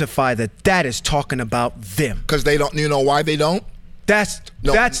identify that is talking about them. Because they don't, you know why they don't? That's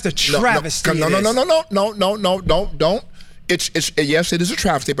the travesty. No. Don't. It's yes, it is a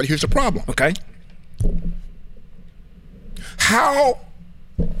travesty, but here's the problem. Okay. How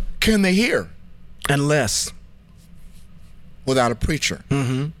can they hear? Unless without a preacher.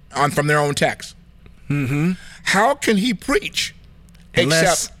 From their own text. How can he preach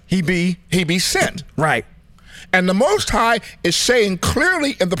unless except he be sent? Right. And the Most High is saying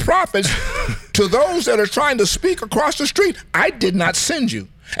clearly in the prophets to those that are trying to speak across the street, I did not send you.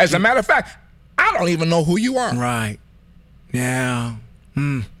 As a matter of fact, I don't even know who you are. Right. Yeah.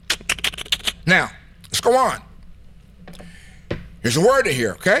 Now, let's go on. Here's a word in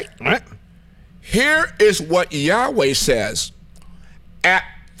here, okay? All right. Here is what Yahweh says. At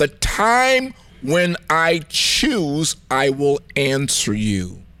the time when I choose, I will answer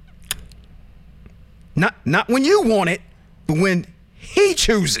you. Not when you want it, but when he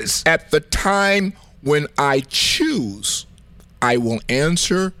chooses. At the time when I choose, I will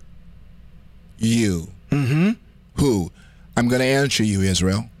answer you. Who? I'm going to answer you,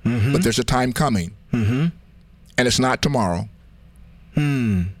 Israel. But there's a time coming. And it's not tomorrow.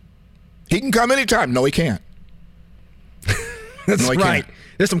 He can come anytime. No, he can't. That's right. Can't.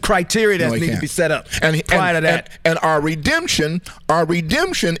 There's some criteria that need to be set up prior to that. And our redemption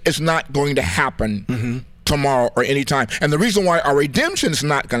is not going to happen tomorrow or anytime. And the reason why our redemption is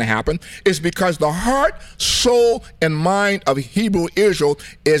not going to happen is because the heart, soul, and mind of Hebrew Israel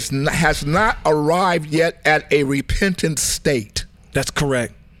has not arrived yet at a repentant state. That's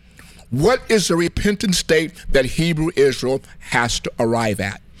correct. What is the repentant state that Hebrew Israel has to arrive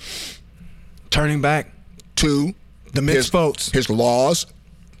at? Turning back to the mitzvot, his laws,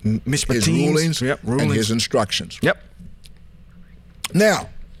 his rulings, and his instructions. Yep. Now,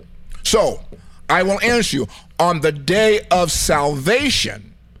 so I will answer you. On the day of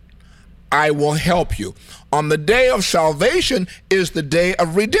salvation, I will help you. On the day of salvation is the day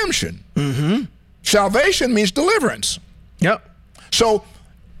of redemption. Salvation means deliverance. Yep. So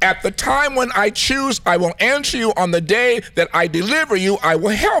at the time when I choose, I will answer you. On the day that I deliver you, I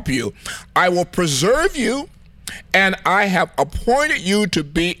will help you. I will preserve you. And I have appointed you to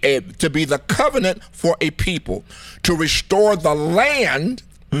be the covenant for a people, to restore the land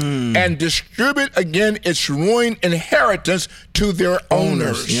and distribute again its ruined inheritance to their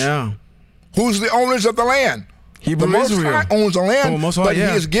owners. Yeah. Who's the owners of the land? Hebrew the Most Israel High owns the land, but He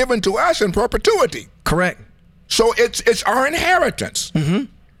is given to us in perpetuity. Correct. So it's our inheritance.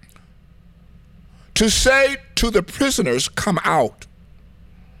 To say to the prisoners, come out.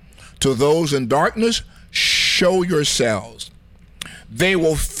 To those in darkness, show yourselves. They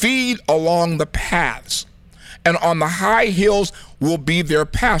will feed along the paths, and on the high hills will be their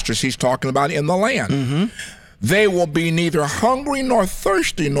pastures. He's talking about in the land. They will be neither hungry nor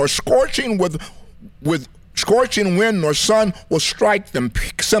thirsty, nor scorching with scorching wind nor sun will strike them,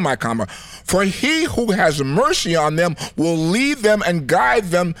 semicolon. For he who has mercy on them will lead them and guide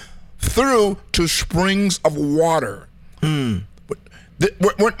them through to springs of water. But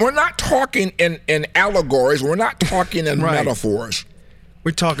We're not talking in allegories. We're not talking in Right. metaphors.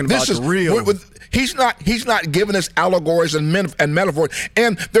 We're talking about the real. He's not giving us allegories and metaphors.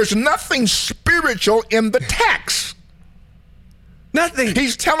 And there's nothing spiritual in the text. Nothing.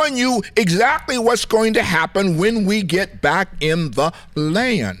 He's telling you exactly what's going to happen when we get back in the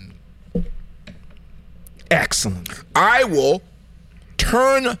land. Excellent. I will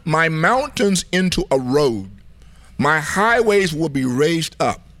turn my mountains into a road. My highways will be raised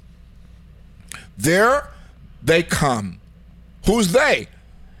up. There they come. Who's they?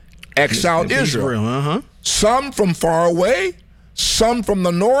 Exiled Israel. Uh-huh. Some from far away, some from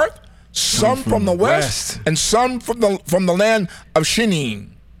the north, some from the west, and some from the land of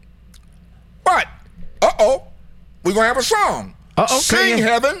Shinim. But, we're going to have a song. Sing,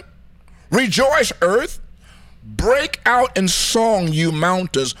 heaven, rejoice, earth, break out in song, you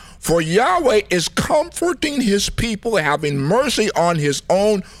mountains, for Yahweh is comforting his people, having mercy on his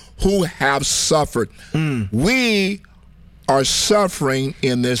own who have suffered. We are suffering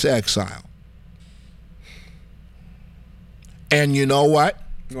in this exile. And you know what?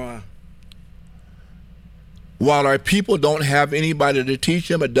 Wow. While our people don't have anybody to teach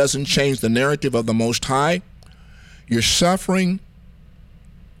them, it doesn't change the narrative of the Most High. You're suffering,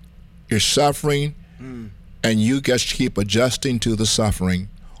 and you just keep adjusting to the suffering,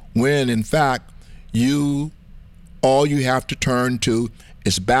 when in fact all you have to turn to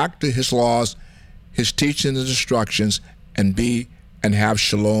is back to his laws, his teachings and instructions, and have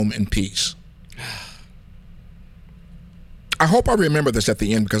shalom and peace. I hope I remember this at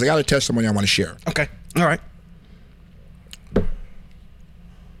the end, because I got a testimony I want to share. Okay. All right.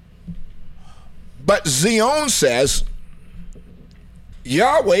 But Zion says,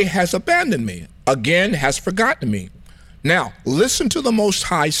 Yahweh has abandoned me, again has forgotten me. Now, listen to the Most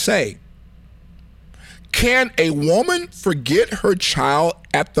High say, can a woman forget her child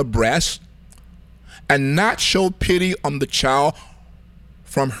at the breast and not show pity on the child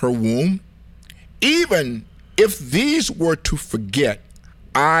from her womb? Even if these were to forget,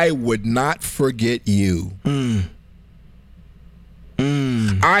 I would not forget you.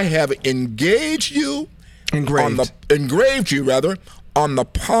 I have engraved you on the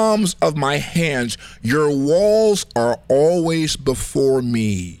palms of my hands. Your walls are always before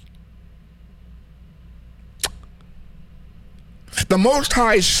me. The Most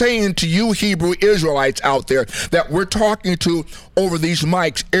High is saying to you Hebrew Israelites out there that we're talking to over these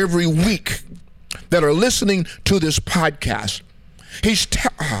mics every week that are listening to this podcast.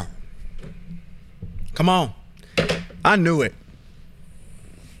 Come on. I knew it.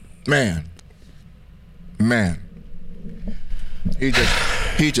 Man.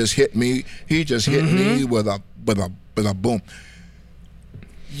 He just hit me. He just hit me with a boom.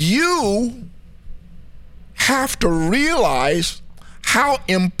 You have to realize how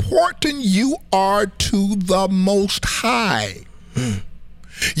important you are to the Most High.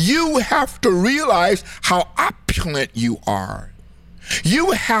 You have to realize how opulent you are.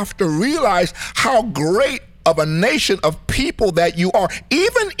 You have to realize how great of a nation of people that you are.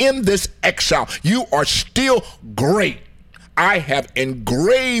 Even in this exile, you are still great. I have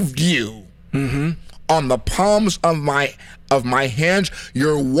engraved you on the palms of my hands.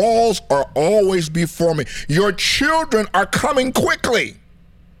 Your walls are always before me. Your children are coming quickly.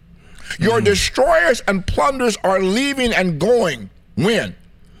 Your destroyers and plunderers are leaving and going. When?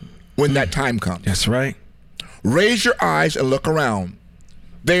 When that time comes. That's right. Raise your eyes and look around.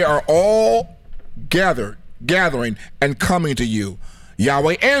 They are all gathering and coming to you.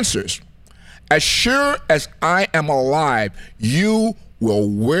 Yahweh answers, as sure as I am alive, you will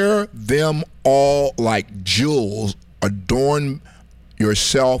wear them all like jewels, adorn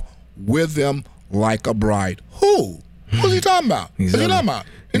yourself with them like a bride. Who's he talking about? What's he talking about?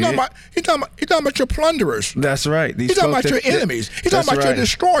 He's talking about your plunderers. That's right. He's talking about your enemies. He's talking about your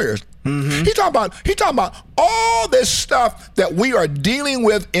destroyers. He's talking about all this stuff that we are dealing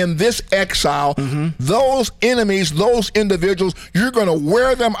with in this exile. Those enemies, those individuals, you're going to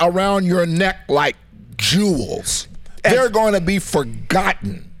wear them around your neck like jewels. They're going to be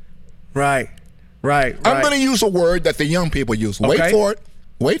forgotten. Right. I'm going to use a word that the young people use. Okay.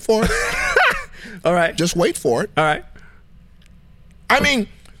 Wait for it. All right. Just wait for it. All right. I mean,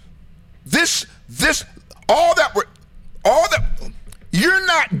 all that you're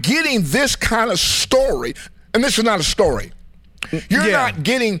not getting this kind of story, and this is not a story. You're not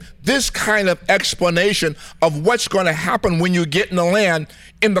getting this kind of explanation of what's going to happen when you get in the land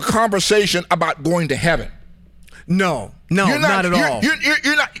in the conversation about going to heaven. No, not at all.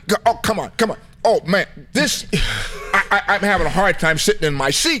 You're not. Oh, come on. Oh man, I'm having a hard time sitting in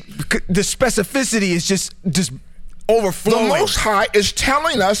my seat. The specificity is just overflowing. The Most High is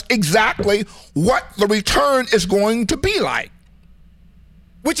telling us exactly what the return is going to be like.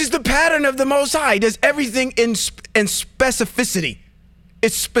 Which is the pattern of the Most High. He does everything in specificity.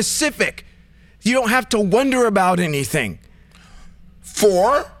 It's specific. You don't have to wonder about anything.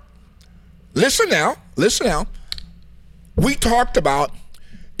 For, listen now. We talked about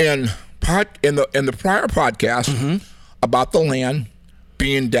in the prior podcast about the land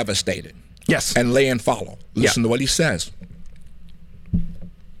being devastated. Yes. And lay and follow. Listen to what he says.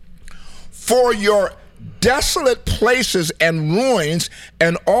 For your desolate places and ruins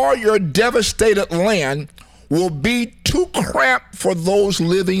and all your devastated land will be too cramped for those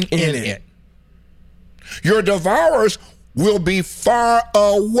living in it. Your devourers will be far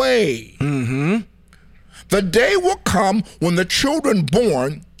away. The day will come when the children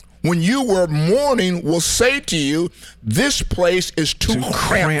born, when you were mourning, will say to you, this place is too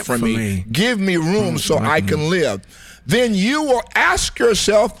cramped for me. Give me room so I can live. Then you will ask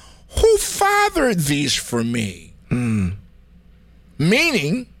yourself, who fathered these for me?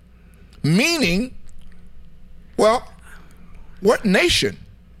 Meaning, well, what nation?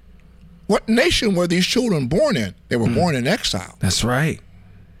 What nation were these children born in? They were born in exile. That's right.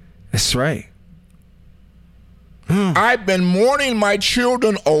 I've been mourning my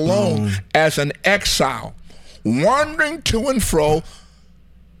children alone as an exile, wandering to and fro.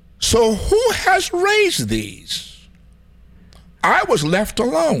 So who has raised these? I was left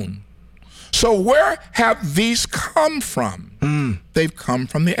alone. So where have these come from? They've come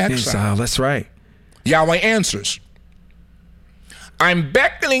from the exile. That's right. Yahweh answers, I'm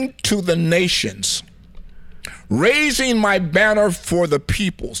beckoning to the nations, raising my banner for the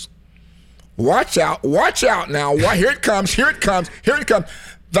peoples. Watch out now. Here it comes.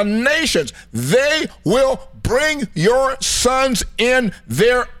 The nations, they will bring your sons in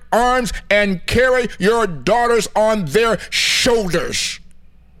their arms and carry your daughters on their shoulders.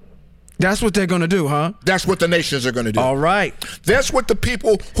 That's what they're going to do, huh? That's what the nations are going to do. All right. That's what the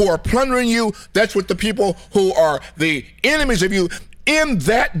people who are plundering you, that's what the people who are the enemies of you, in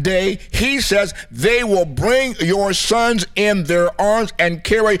that day, he says, they will bring your sons in their arms and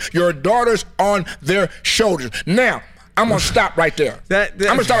carry your daughters on their shoulders. Now, I'm going to stop right there. I'm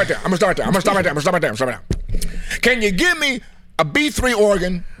going to stop right there. Can you give me a B3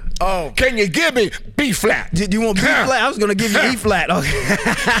 organ? Oh. Can you give me B flat? Do you want B flat? I was going to give you E flat. Okay.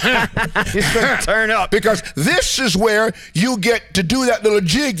 It's going to turn up. Because this is where you get to do that little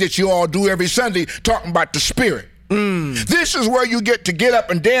jig that you all do every Sunday talking about the Spirit. This is where you get to get up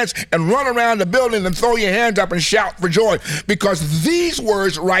and dance and run around the building and throw your hands up and shout for joy. Because these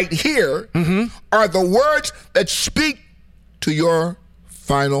words right here are the words that speak to your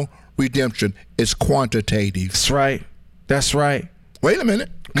final redemption. It's quantitative. That's right. Wait a minute.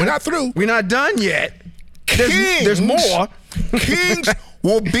 We're not through. We're not done yet. There's more. Kings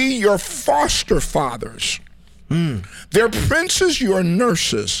will be your foster fathers. Their princes your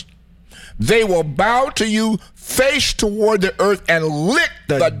nurses. They will bow to you face toward the earth and lick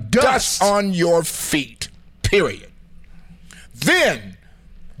the dust on your feet. Period. Then,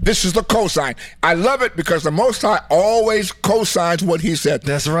 this is the cosign. I love it because the Most High always cosigns what he said.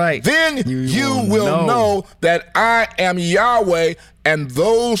 That's right. Then you will know that I am Yahweh, and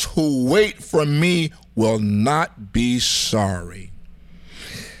those who wait for me will not be sorry.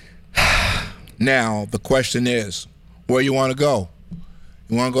 Now, the question is, where you want to go?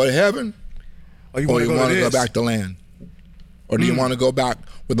 You want to go to heaven? Or you want to go back to land? Or do you want to go back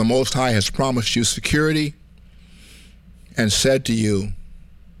where the Most High has promised you security and said to you,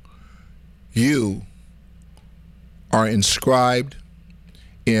 you are inscribed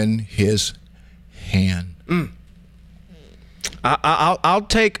in his hand? I'll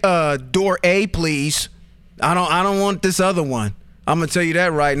take door A, please. I don't want this other one. I'm gonna tell you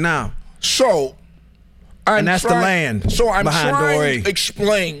that right now. So, that's the land. So I'm behind door A. trying to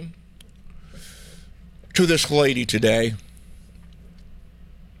explain to this lady today.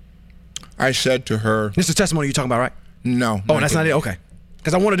 I said to her, this is testimony you're talking about, right? No. Oh, that's not it? Okay.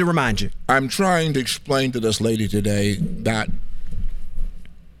 Because I wanted to remind you. I'm trying to explain to this lady today that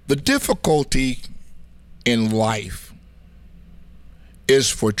the difficulty in life is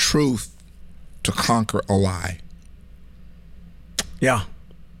for truth to conquer a lie. Yeah.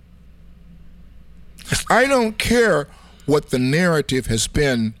 I don't care what the narrative has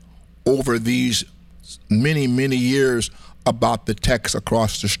been over these many, many years about the text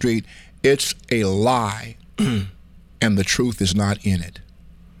across the street. It's a lie, and the truth is not in it.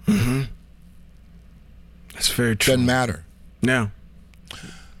 That's very true. Doesn't matter. No.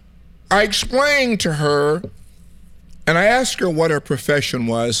 I explained to her, and I asked her what her profession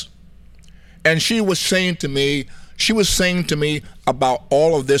was, and she was saying to me she was saying to me about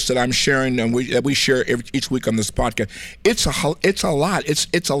all of this that I'm sharing and that we share each week on this podcast. It's a lot.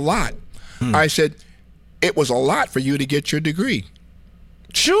 It's a lot. I said, it was a lot for you to get your degree.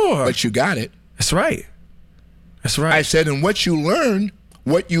 Sure. But you got it. That's right. That's right. I said, and what you learn,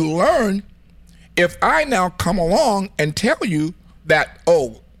 if I now come along and tell you that,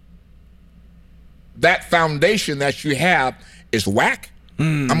 that foundation that you have is whack,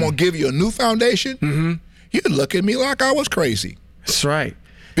 I'm going to give you a new foundation, you'd look at me like I was crazy. That's right.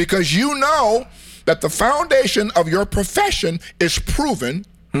 Because you know that the foundation of your profession is proven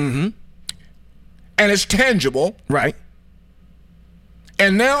and it's tangible. Right.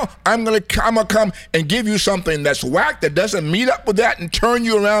 And now I'm gonna come and give you something that's whack, that doesn't meet up with that, and turn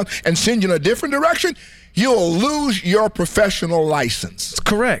you around and send you in a different direction. You'll lose your professional license. That's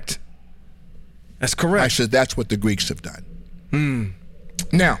correct. That's correct. I said, that's what the Greeks have done.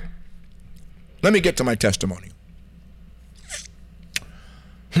 Now, let me get to my testimony.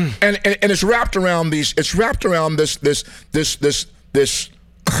 And it's wrapped around these. It's wrapped around this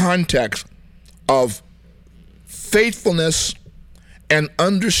context of faithfulness and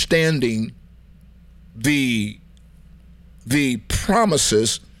understanding the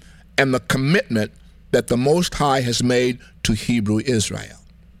promises and the commitment that the Most High has made to Hebrew Israel.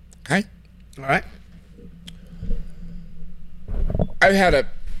 Okay? All right. I've had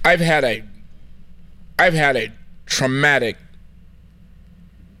a traumatic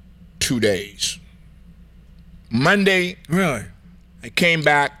 2 days. Monday, Really? I came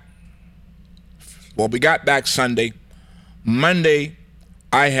back. Well, we got back Sunday. Monday,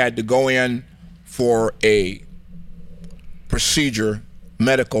 I had to go in for a procedure,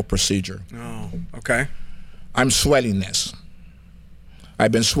 medical procedure. Oh, okay. I'm sweating this.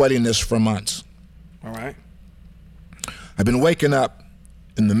 I've been sweating this for months. All right. I've been waking up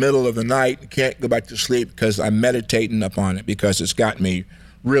in the middle of the night, can't go back to sleep because I'm meditating upon it because it's got me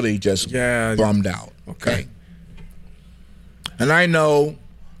really just bummed out. Okay. And I know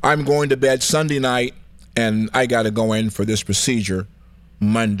I'm going to bed Sunday night and I got to go in for this procedure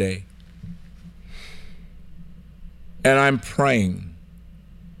Monday. And I'm praying.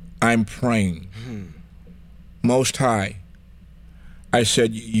 Most High, I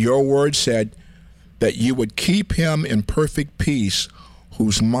said, your word said that you would keep him in perfect peace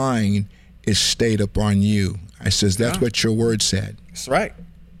whose mind is stayed upon you. I says, that's what your word said. That's right.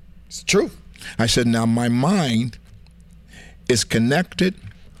 It's the truth. I said, now my mind is connected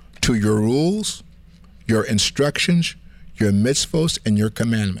to your rules, your instructions, your mitzvos, and your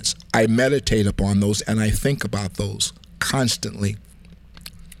commandments. I meditate upon those and I think about those constantly.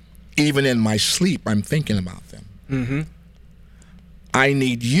 Even in my sleep, I'm thinking about them. I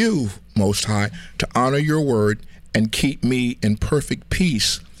need you, Most High, to honor your word and keep me in perfect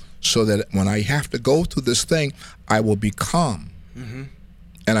peace so that when I have to go through this thing, I will be calm. And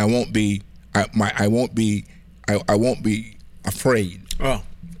I won't be afraid. Oh,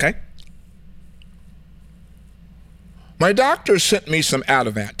 okay. My doctor sent me some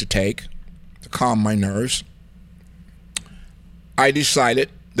Ativan to take to calm my nerves. I decided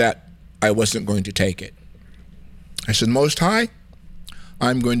that I wasn't going to take it. I said, Most High,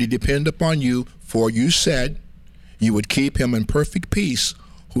 I'm going to depend upon you, for you said you would keep him in perfect peace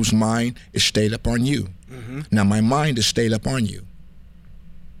whose mind is stayed upon you. Now my mind is stayed upon you.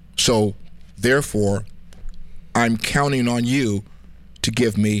 So therefore, I'm counting on you to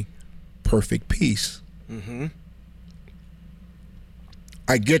give me perfect peace.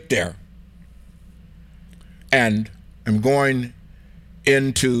 I get there and I'm going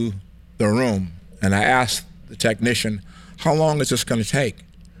into the room and I asked the technician, how long is this going to take?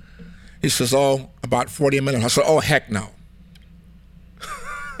 He says, about 40 minutes. I said, heck no.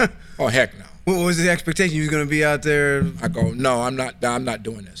 Heck no. What was the expectation? You was going to be out there? I go, no, I'm not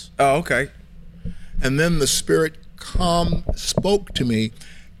doing this. Oh, okay. And then the Spirit spoke to me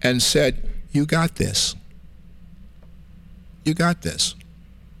and said, you got this. You got this.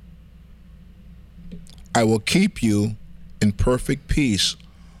 I will keep you in perfect peace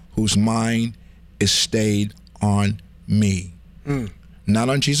whose mind is stayed on me. Not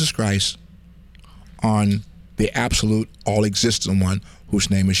on Jesus Christ, on the absolute all-existent one whose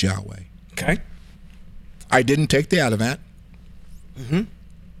name is Yahweh. Okay. I didn't take the Ativan.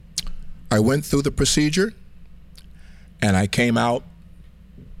 I went through the procedure and I came out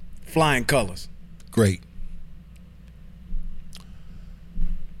flying colors. Great.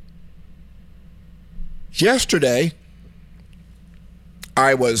 Yesterday,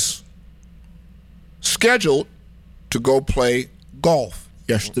 I was scheduled to go play golf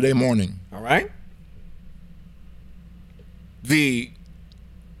yesterday morning. All right. The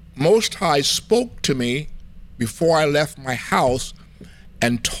Most High spoke to me before I left my house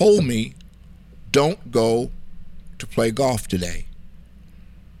and told me, don't go to play golf today.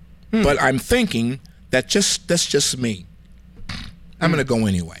 But I'm thinking that's just me. I'm going to go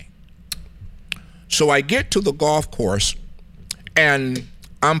anyway. So I get to the golf course, and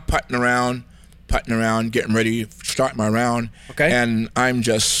I'm putting around, getting ready to start my round. Okay. And I'm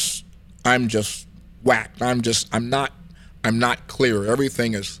just whacked. I'm not clear.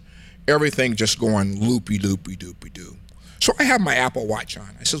 Everything just going loopy doo. So I have my Apple Watch on.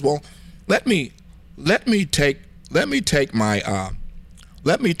 I says, well, let me take my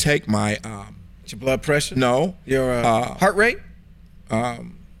Your blood pressure? no. Your heart rate?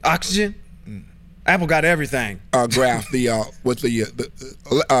 Oxygen? Apple got everything. Graph with the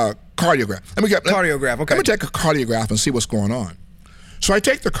cardiograph. Cardiograph, okay. Let me take a cardiograph and see what's going on. So I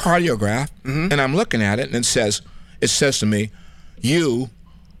take the cardiograph and I'm looking at it, and it says to me, you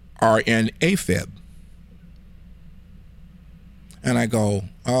are in AFib. And I go,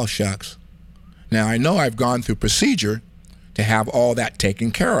 oh shucks. Now I know I've gone through procedure to have all that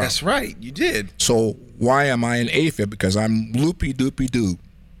taken care of. That's right, you did. So why am I in AFib? Because I'm loopy doopy doo.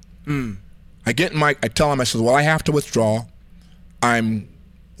 I tell him, I said, well, I have to withdraw. I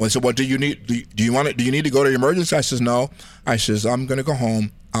said, well, do you need to go to the emergency? I says, no. I says, I'm going to go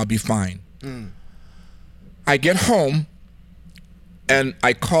home. I'll be fine. I get home, and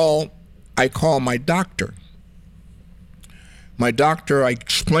I call my doctor. My doctor, I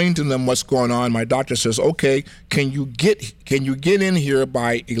explained to them what's going on. My doctor says, okay, can you get in here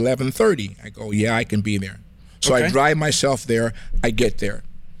by 11:30? I go, yeah, I can be there. So Okay. I drive myself there. I get there.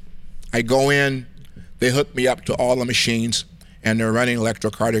 I go in. They hook me up to all the machines, and they're running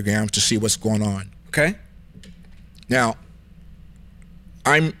electrocardiograms to see what's going on. Okay. Now,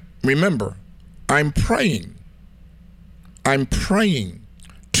 I'm praying. I'm praying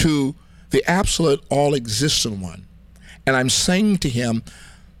to the absolute all-existent one. And I'm saying to him,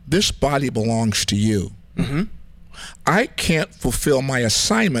 this body belongs to you. I can't fulfill my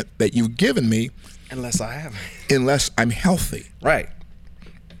assignment that you've given me Unless I have. unless I'm healthy. Right.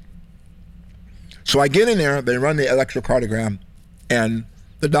 So I get in there, they run the electrocardiogram, and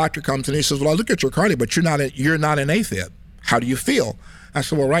the doctor comes and he says, well, I look at your cardio, but you're not in AFib. How do you feel? I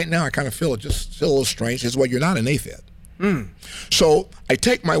said, well, right now I kind of feel a little strange. He says, well, you're not in AFib. So I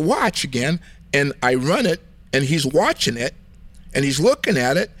take my watch again, and I run it, and he's watching it, and he's looking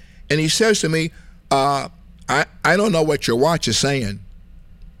at it, and he says to me, I don't know what your watch is saying,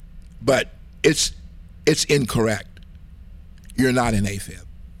 but it's incorrect. You're not in AFib.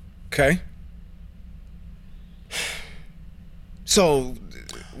 Okay. So,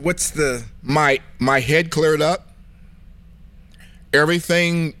 what's the... My head cleared up.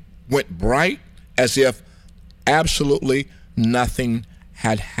 Everything went bright as if absolutely nothing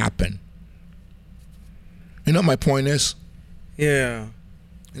had happened. You know what my point is? Yeah.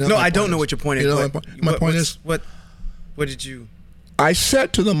 You know No, what my I don't point know is? what your point is. You know What- what my point what's- is? What did you... I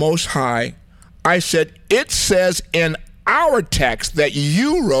said to the Most High, I said, it says in our text that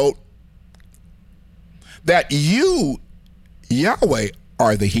you wrote that you, Yahweh,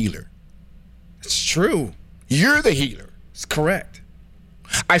 are the healer. It's true. You're the healer. It's correct.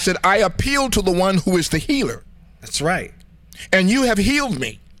 I said, I appeal to the one who is the healer, That's right. and you have healed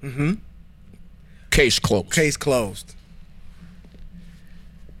me. Case closed. Case closed.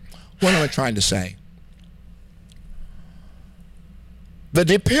 What am I trying to say? The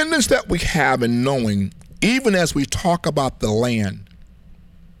dependence that we have in knowing, even as we talk about the land,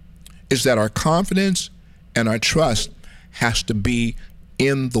 is that our confidence and our trust has to be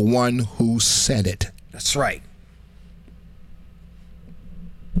in the one who said it. That's right.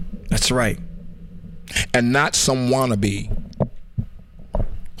 That's right. And not some wannabe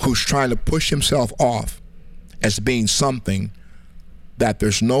who's trying to push himself off as being something that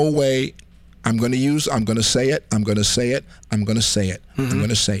there's no way I'm going to say it.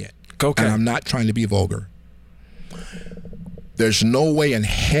 Okay. And I'm not trying to be vulgar. There's no way in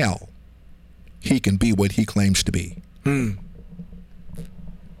hell he can be what he claims to be.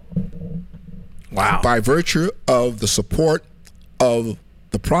 Wow. By virtue of the support of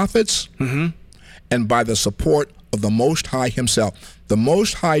the prophets and by the support of the Most High himself. The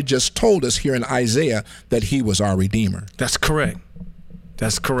Most High just told us here in Isaiah that he was our Redeemer. That's correct.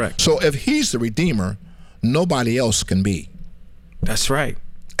 That's correct. So if he's the Redeemer, nobody else can be. That's right.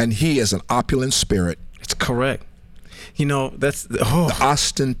 And he is an opulent spirit. It's correct. You know, that's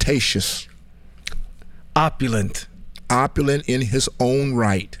Ostentatious. opulent. Opulent in his own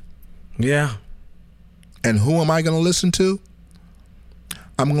right. Yeah. And who am I going to listen to?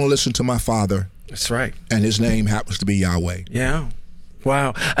 I'm going to listen to my Father, That's right. and his name happens to be Yahweh. Yeah.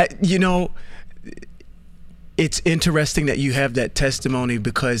 Wow. You know, it's interesting that you have that testimony,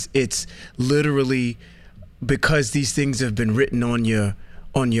 because it's literally because these things have been written on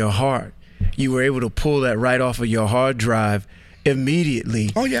your heart. You were able to pull that right off of your hard drive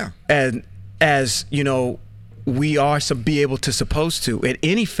immediately. Oh yeah. And as you know, we are be able to supposed to in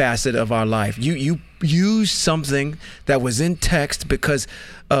any facet of our life. You use something that was in text, because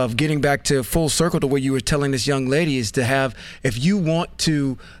of getting back to full circle to what you were telling this young lady, is to have, if you want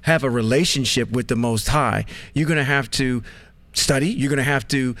to have a relationship with the Most High, you're going to have to study. You're going to have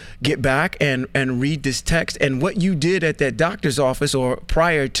to get back and read this text. And what you did at that doctor's office or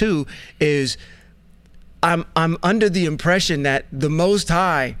prior to is, I'm under the impression that the Most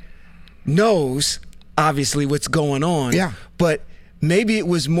High knows obviously what's going on. Yeah. But maybe it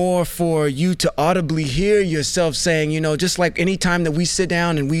was more for you to audibly hear yourself saying, you know, just like any time that we sit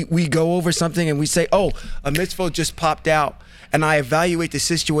down and we go over something and we say, oh, a mitzvah just popped out, and I evaluate the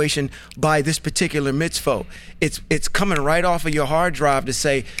situation by this particular mitzvah. It's coming right off of your hard drive to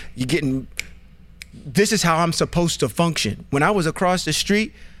say, this is how I'm supposed to function. When I was across the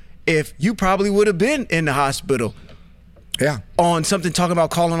street, if you probably would have been in the hospital. Yeah. On something talking about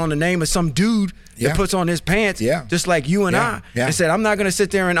calling on the name of some dude that puts on his pants, just like you and I. Yeah. And said, I'm not going to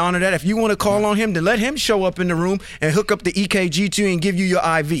sit there and honor that. If you want to call on him, then let him show up in the room and hook up the EKG to you and give you your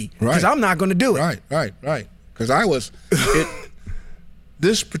IV. Because I'm not going to do it. Right. Because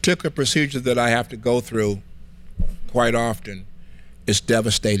this particular procedure that I have to go through quite often is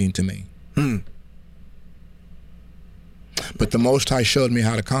devastating to me. But the Most High showed me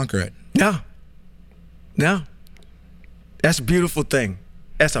how to conquer it. Yeah. That's a beautiful thing.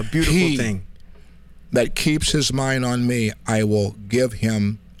 That's a beautiful thing. That keeps his mind on me, I will give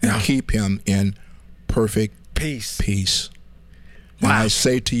him and keep him in perfect peace. Wow. And I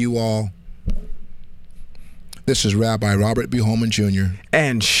say to you all, this is Rabbi Robert B. Holman Jr.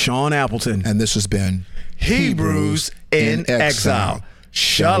 and Sean Appleton. And this has been Hebrews in Exile.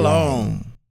 Shalom.